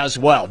year as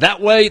well?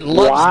 That way,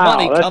 Love's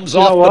money comes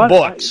off the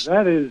books.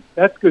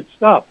 That's good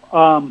stuff.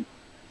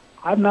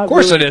 I've not. Of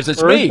course really it is.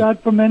 It's heard me.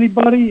 That from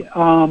anybody.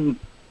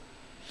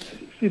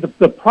 See,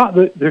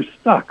 they're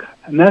stuck,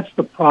 and that's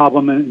the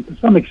problem. And to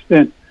some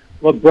extent,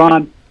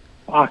 LeBron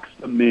boxed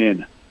them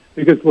in,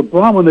 because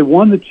LeBron, when they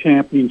won the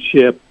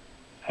championship,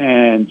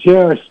 and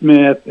J.R.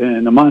 Smith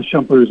and Iman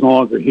Shumpert is no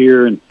longer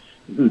here, and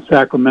he's in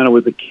Sacramento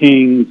with the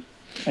Kings,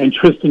 and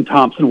Tristan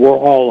Thompson were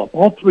all up.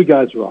 All three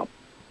guys were up.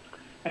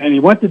 And he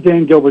went to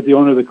Dan Gilbert, the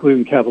owner of the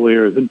Cleveland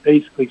Cavaliers, and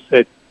basically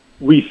said,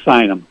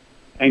 re-sign him.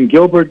 And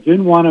Gilbert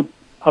didn't want to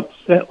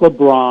upset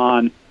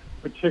LeBron,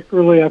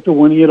 particularly after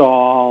winning it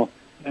all,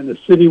 and the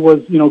city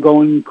was,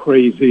 going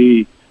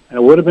crazy, and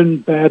it would have been a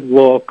bad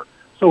look.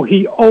 So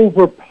he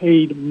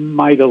overpaid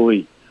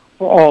mightily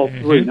for all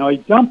three. Now, he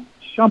dumped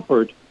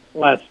Shumpert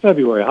last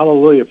February.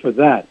 Hallelujah for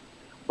that.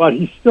 But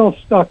he's still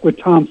stuck with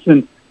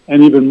Thompson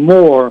and even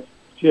more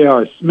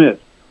J.R.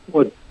 Smith.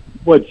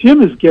 What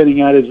Jim is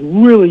getting at is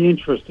really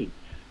interesting,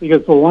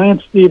 because the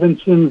Lance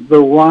Stevensons, the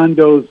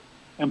Rondos,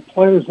 and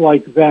players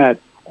like that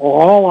are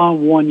all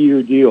on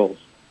one-year deals.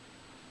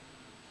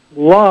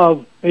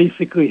 Love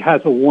basically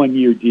has a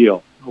one-year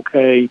deal,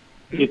 okay?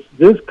 It's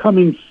this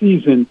coming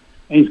season,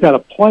 and he's got a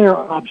player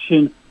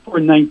option for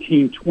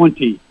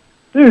 1920.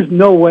 There's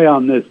no way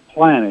on this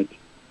planet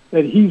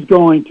that he's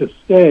going to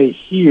stay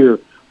here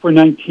for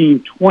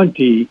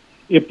 1920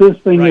 if this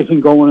thing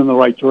isn't going in the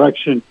right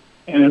direction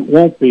and it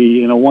won't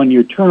be in a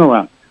one-year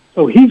turnaround.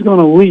 So he's going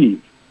to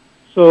leave.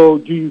 So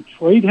do you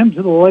trade him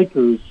to the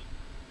Lakers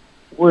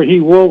where he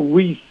will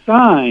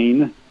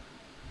re-sign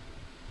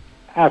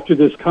after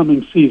this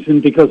coming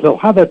season because he'll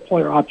have that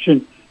player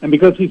option, and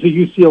because he's a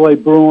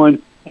UCLA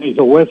Bruin and he's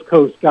a West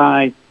Coast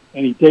guy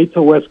and he dates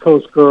a West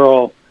Coast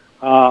girl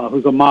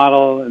who's a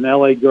model, an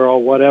LA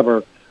girl,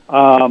 whatever.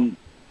 And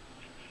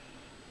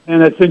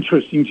that's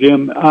interesting,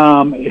 Jim.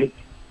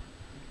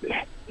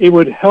 It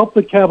would help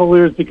the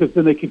Cavaliers because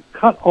then they could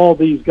cut all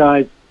these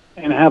guys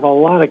and have a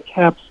lot of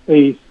cap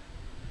space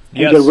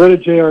and get rid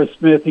of J.R.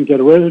 Smith and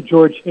get rid of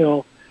George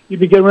Hill. You'd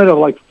be getting rid of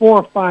like 4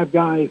 or 5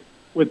 guys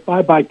with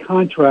bye-bye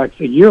contracts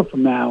a year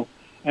from now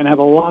and have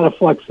a lot of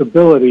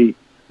flexibility.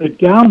 The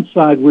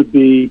downside would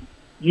be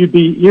you'd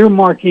be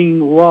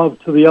earmarking Love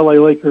to the L.A.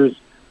 Lakers,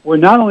 where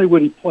not only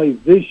would he play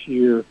this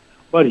year,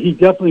 but he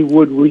definitely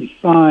would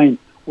re-sign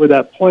with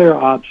that player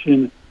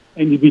option,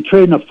 and you'd be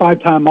trading a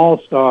 5-time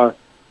All-Star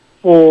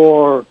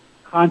for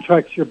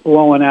contracts you're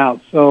blowing out.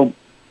 So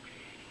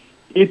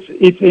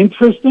it's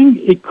interesting.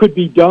 It could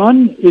be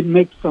done. It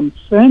makes some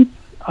sense.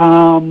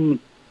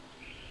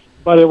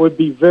 But it would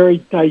be very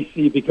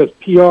dicey because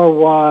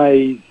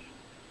PR-wise,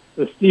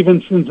 the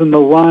Stevensons and the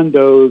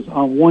Rondos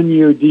on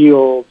one-year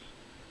deals,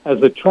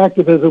 as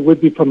attractive as it would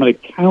be from an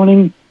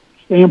accounting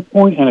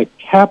standpoint and a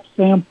cap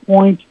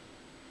standpoint,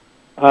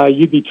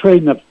 you'd be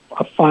trading a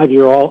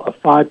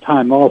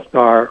 5-time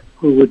All-Star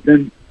who would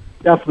then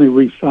definitely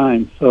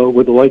re-sign. So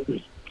with the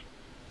Lakers,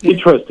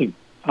 interesting.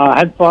 I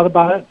hadn't thought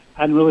about it.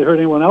 Hadn't really heard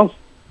anyone else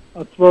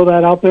throw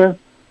that out there.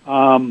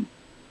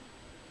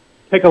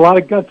 Take a lot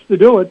of guts to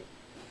do it,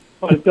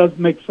 but it does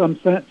make some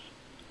sense.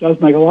 It does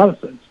make a lot of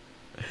sense.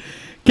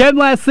 Ken,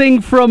 last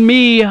thing from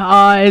me,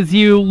 as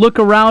you look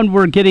around,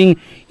 we're getting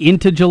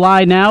into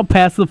July now,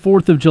 past the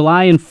 4th of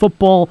July, and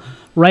football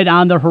right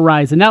on the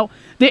horizon. Now,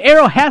 the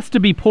arrow has to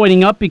be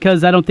pointing up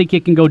because I don't think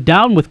it can go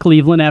down with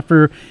Cleveland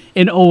after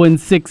an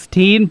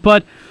 0-16,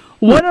 but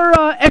what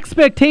are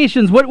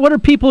expectations? What are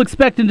people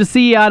expecting to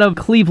see out of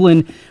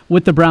Cleveland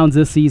with the Browns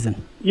this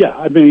season? Yeah,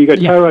 I mean, you got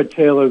Tyrod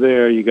Taylor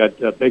there. You got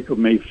Baker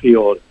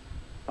Mayfield.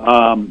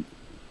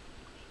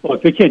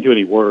 Look, they can't do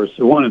any worse.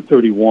 They're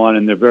 1-31,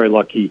 and they're very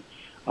lucky.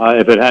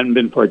 If it hadn't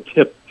been for a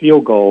tipped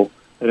field goal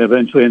that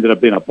eventually ended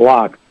up being a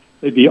block,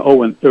 they'd be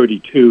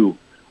 0-32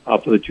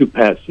 for the 2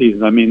 past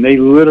seasons. I mean, they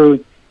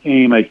literally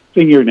came a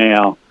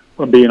fingernail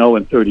from being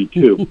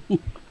 0-32.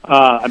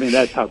 I mean,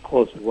 that's how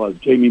close it was.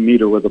 Jamie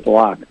Meter with a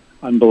block.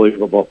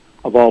 Unbelievable.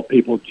 Of all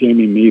people,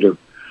 Jamie Meter,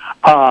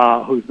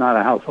 who's not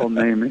a household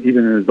name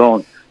even in his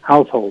own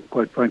household,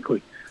 quite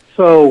frankly.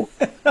 So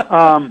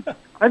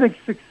I think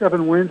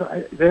 6-7 wins.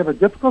 They have a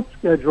difficult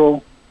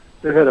schedule.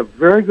 They've had a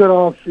very good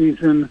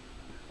offseason.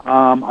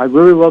 I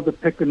really love the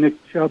pick of Nick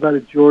Chubb out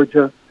of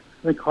Georgia.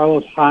 I think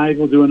Carlos Hyde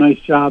will do a nice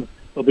job.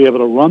 They'll be able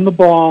to run the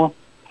ball.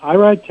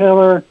 Tyrod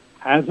Taylor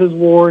has his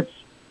warts,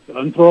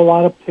 doesn't throw a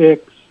lot of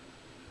picks.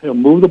 He'll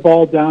move the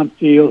ball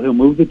downfield. He'll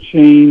move the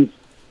chains.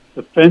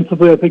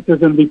 Defensively, I think they're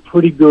going to be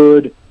pretty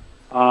good.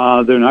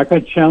 They're not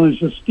going to challenge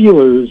the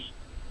Steelers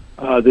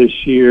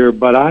this year,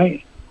 but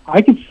I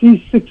could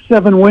see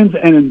 6-7 wins.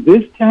 And in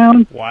this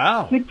town,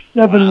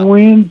 6-7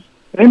 wins,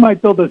 they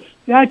might build a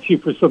statue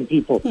for some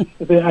people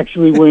if they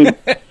actually win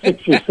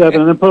 6 or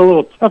 7, and then put a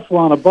little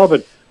Teflon above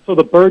it so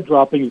the bird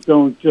droppings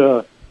don't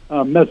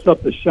mess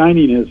up the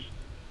shininess.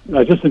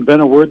 I just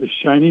invented a word, the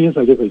shininess,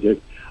 I guess I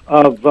did,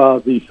 of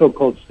the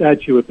so-called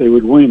statue if they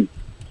would win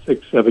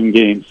 6-7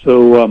 games.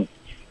 So,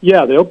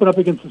 yeah, they open up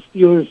against the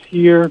Steelers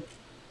here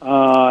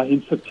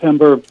in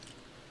September.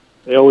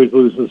 They always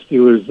lose the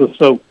Steelers.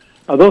 So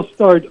they'll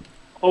start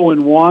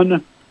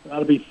 0-1.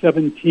 That'll be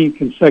 17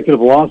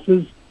 consecutive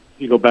losses.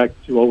 You go back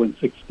to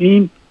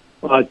 0-16.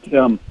 But I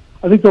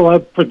think they'll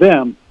have, for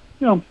them,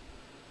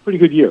 pretty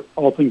good year,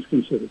 all things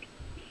considered.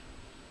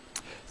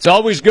 It's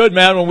always good,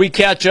 man, when we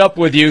catch up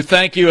with you.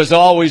 Thank you, as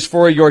always,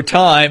 for your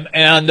time.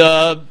 And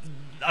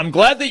I'm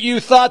glad that you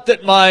thought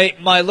that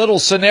my little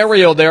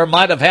scenario there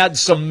might have had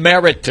some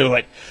merit to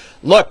it.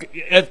 Look,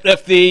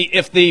 if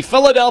the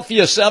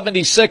Philadelphia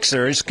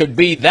 76ers could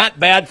be that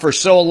bad for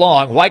so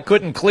long, why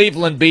couldn't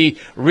Cleveland be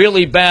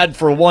really bad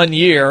for 1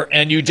 year?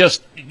 And you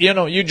just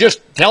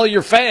tell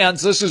your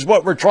fans this is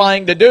what we're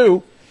trying to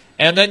do,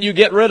 and then you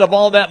get rid of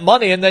all that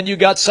money, and then you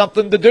got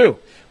something to do.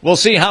 We'll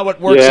see how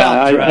it works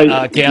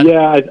out, Ken.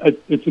 Yeah,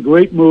 it's a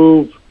great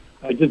move.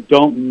 I just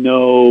don't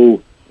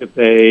know if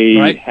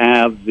they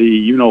have the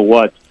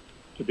you-know-what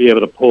to be able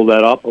to pull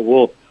that up. But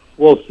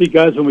we'll see,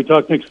 guys, when we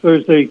talk next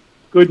Thursday.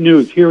 Good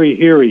news,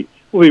 heary.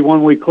 We'll be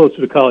 1 week closer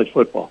to college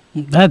football.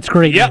 That's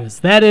great news.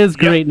 That is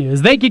great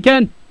news. Thank you,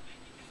 Ken.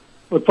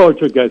 Look forward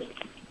to it, guys.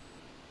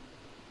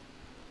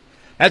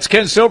 That's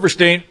Ken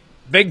Silverstein,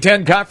 Big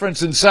Ten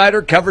Conference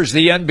Insider, covers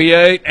the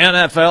NBA,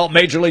 NFL,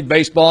 Major League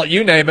Baseball,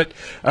 you name it.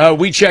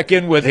 We check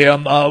in with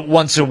him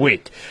once a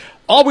week.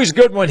 Always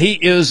good when he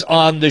is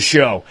on the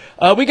show.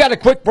 We got a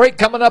quick break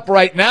coming up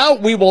right now.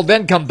 We will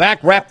then come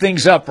back, wrap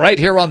things up right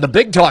here on the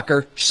Big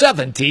Talker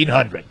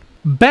 1700.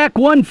 Back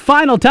one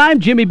final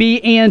time, Jimmy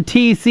B and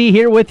TC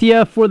here with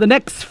you for the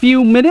next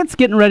few minutes,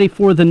 getting ready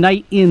for the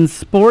night in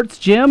sports.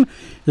 Jim,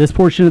 this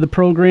portion of the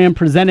program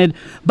presented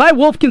by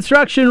Wolf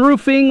Construction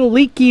Roofing.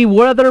 Leaky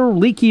weather,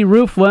 leaky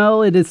roof.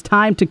 Well, it is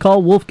time to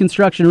call Wolf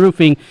Construction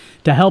Roofing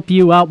to help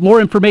you out. More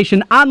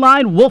information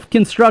online,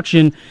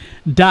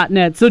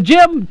 wolfconstruction.net. So,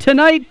 Jim,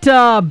 tonight,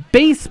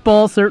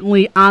 baseball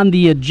certainly on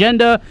the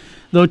agenda.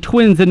 Though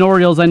Twins and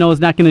Orioles, I know, is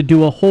not going to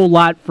do a whole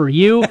lot for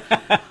you.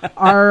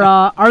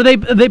 Are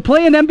they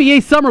playing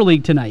NBA Summer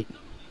League tonight?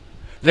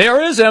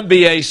 There is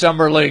NBA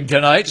Summer League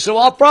tonight, so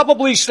I'll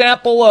probably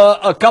sample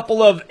a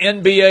couple of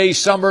NBA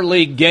Summer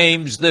League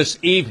games this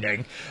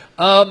evening.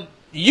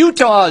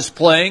 Utah is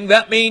playing.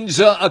 That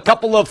means a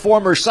couple of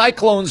former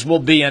Cyclones will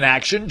be in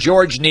action,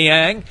 George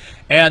Niang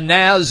and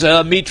Naz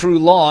Mitru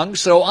Long.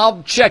 So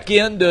I'll check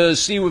in to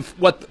see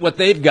what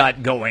they've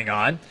got going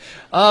on.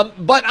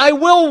 But I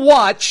will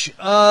watch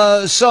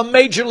some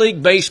Major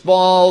League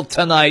Baseball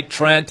tonight,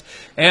 Trent.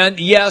 And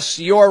yes,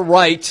 you're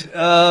right.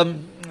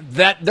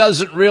 That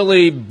doesn't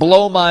really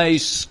blow my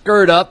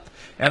skirt up.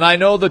 And I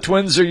know the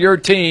Twins are your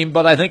team,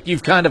 but I think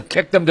you've kind of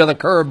kicked them to the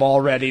curb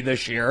already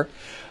this year.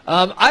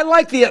 I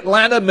like the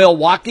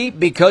Atlanta-Milwaukee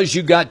because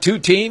you got two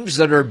teams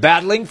that are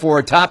battling for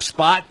a top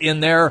spot in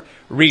their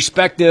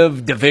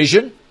respective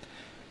division.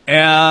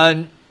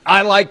 And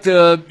I like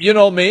to, you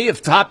know me,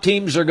 if top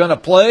teams are going to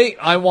play,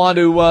 I want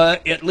to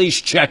at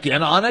least check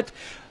in on it.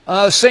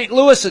 St.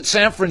 Louis at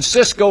San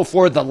Francisco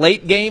for the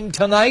late game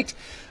tonight.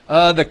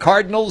 The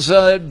Cardinals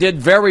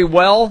did very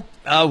well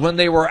when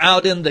they were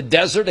out in the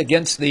desert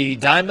against the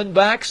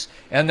Diamondbacks,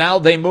 and now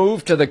they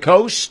moved to the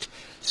coast.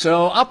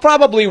 So I'll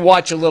probably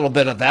watch a little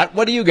bit of that.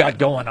 What do you got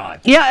going on?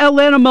 Yeah,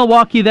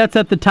 Atlanta-Milwaukee, that's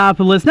at the top of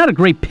the list. Not a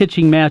great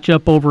pitching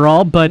matchup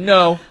overall, but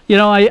no. You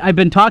know, I've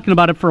been talking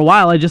about it for a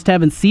while. I just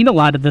haven't seen a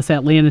lot of this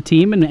Atlanta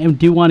team and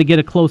do want to get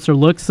a closer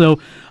look. So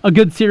a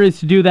good series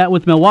to do that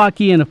with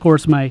Milwaukee, and, of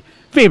course, my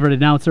favorite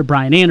announcer,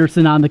 Brian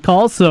Anderson, on the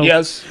call. So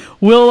yes,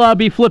 we'll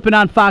be flipping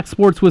on Fox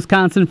Sports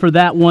Wisconsin for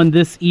that one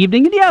this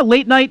evening. And, yeah,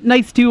 late night,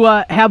 nice to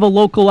have a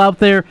local out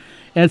there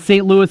as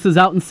St. Louis is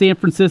out in San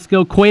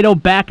Francisco. Cueto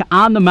back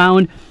on the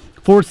mound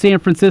for San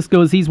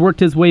Francisco as he's worked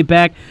his way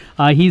back.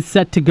 He's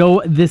set to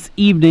go this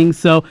evening.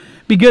 So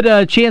be good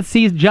chance to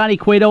see Johnny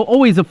Cueto.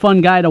 Always a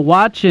fun guy to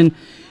watch. And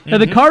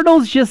the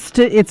Cardinals, just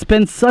it's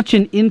been such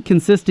an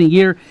inconsistent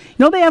year. You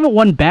know, they haven't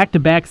won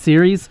back-to-back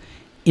series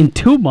in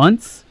 2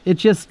 months.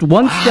 It's just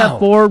one step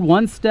forward,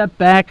 one step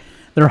back.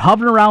 They're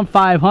hovering around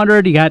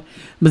 500. You got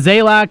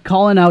Mozeliak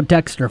calling out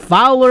Dexter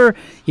Fowler.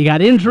 You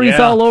got injuries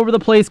all over the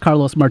place.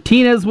 Carlos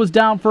Martinez was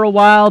down for a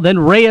while. Then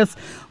Reyes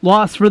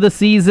lost for the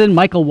season.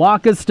 Michael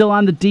Wacha's still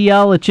on the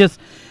DL. It's just,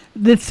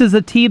 this is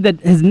a team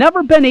that has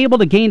never been able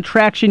to gain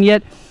traction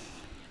yet.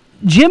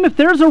 Jim, if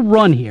there's a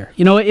run here,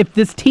 you know, if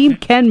this team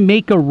can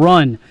make a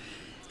run,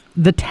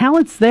 the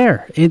talent's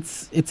there.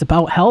 It's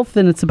about health,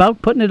 and it's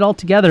about putting it all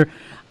together.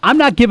 I'm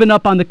not giving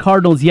up on the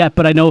Cardinals yet,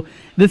 but I know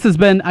this has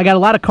been, I got a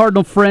lot of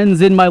Cardinal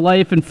friends in my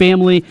life and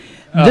family.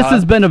 This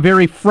has been a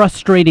very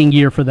frustrating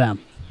year for them.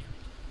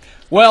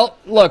 Well,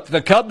 look,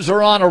 the Cubs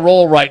are on a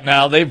roll right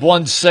now. They've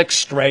won 6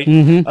 straight.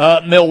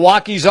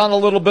 Milwaukee's on a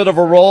little bit of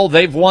a roll.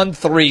 They've won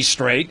 3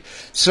 straight.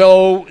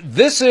 So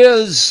this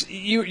is,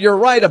 you're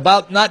right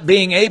about not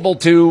being able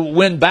to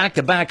win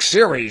back-to-back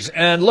series.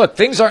 And look,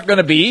 things aren't going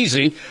to be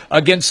easy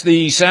against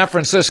the San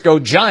Francisco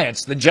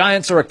Giants. The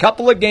Giants are a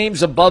couple of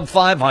games above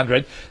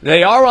 500.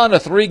 They are on a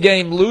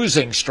 3-game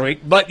losing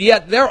streak, but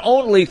yet they're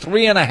only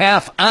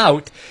 3.5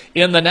 out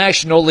in the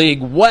National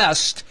League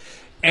West.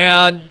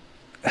 And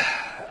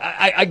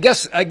I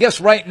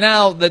guess right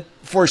now that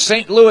for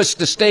St. Louis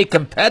to stay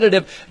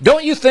competitive,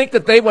 don't you think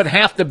that they would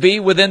have to be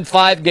within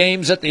 5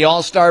 games at the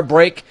All-Star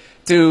break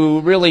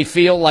to really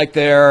feel like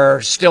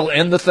they're still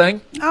in the thing?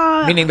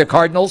 Meaning the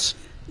Cardinals?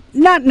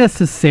 Not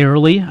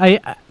necessarily.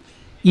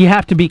 You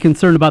have to be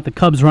concerned about the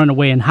Cubs run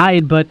away and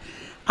hide, but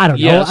I don't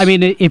know. Yes. I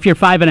mean, if you're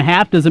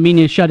 5.5, does it mean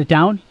you shut it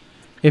down?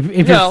 If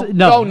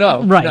No.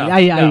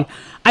 Right. No.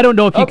 I don't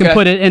know if you can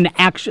put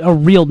a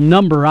real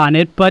number on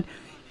it, but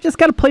just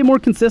got to play more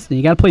consistent.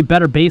 You got to play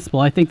better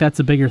baseball. I think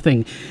that's a bigger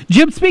thing.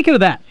 Jim, speaking of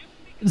that,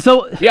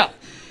 so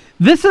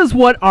this is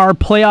what our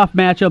playoff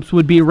matchups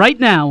would be right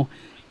now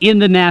in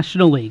the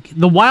National League.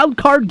 The wild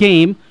card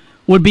game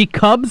would be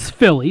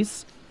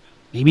Cubs-Phillies.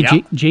 Maybe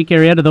Jake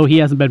Arrieta, though he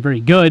hasn't been very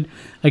good,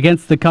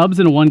 against the Cubs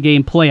in a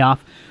 1-game playoff.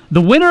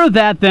 The winner of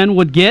that then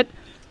would get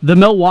the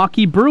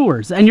Milwaukee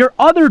Brewers. And your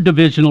other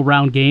divisional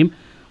round game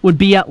would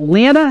be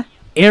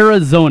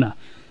Atlanta-Arizona.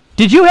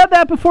 Did you have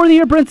that before the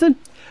year, Brinson?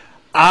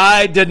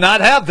 I did not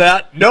have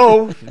that.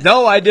 No,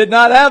 I did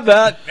not have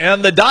that.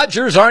 And the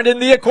Dodgers aren't in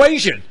the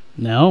equation.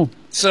 No.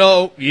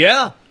 So,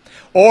 yeah.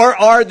 Or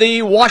are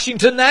the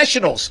Washington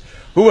Nationals,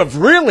 who have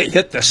really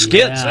hit the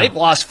skids. Yeah. They've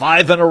lost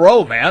 5 in a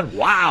row, man.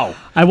 Wow.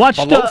 I watched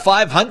below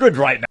 500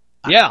 right now.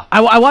 Yeah.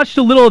 I watched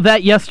a little of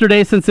that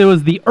yesterday since it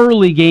was the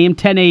early game,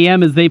 10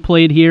 a.m. as they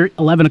played here,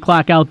 11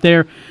 o'clock out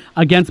there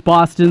against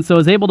Boston. So I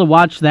was able to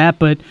watch that,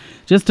 but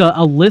just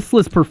a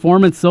listless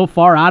performance so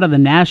far out of the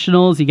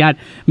Nationals. You got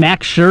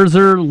Max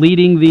Scherzer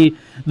leading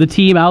the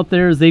team out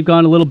there as they've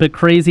gone a little bit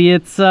crazy.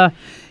 It's,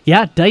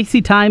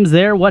 dicey times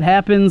there. What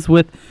happens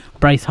with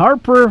Bryce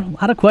Harper? A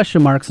lot of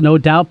question marks, no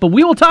doubt. But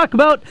we will talk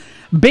about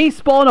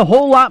baseball and a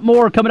whole lot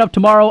more coming up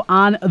tomorrow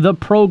on the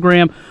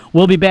program.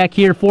 We'll be back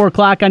here 4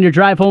 o'clock on your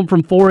drive home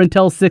from 4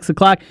 until 6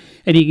 o'clock.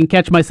 And you can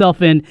catch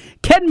myself and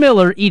Ken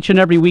Miller each and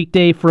every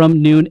weekday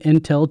from noon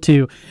until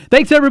 2.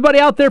 Thanks, everybody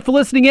out there, for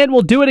listening in.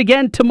 We'll do it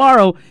again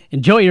tomorrow.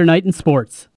 Enjoy your night in sports.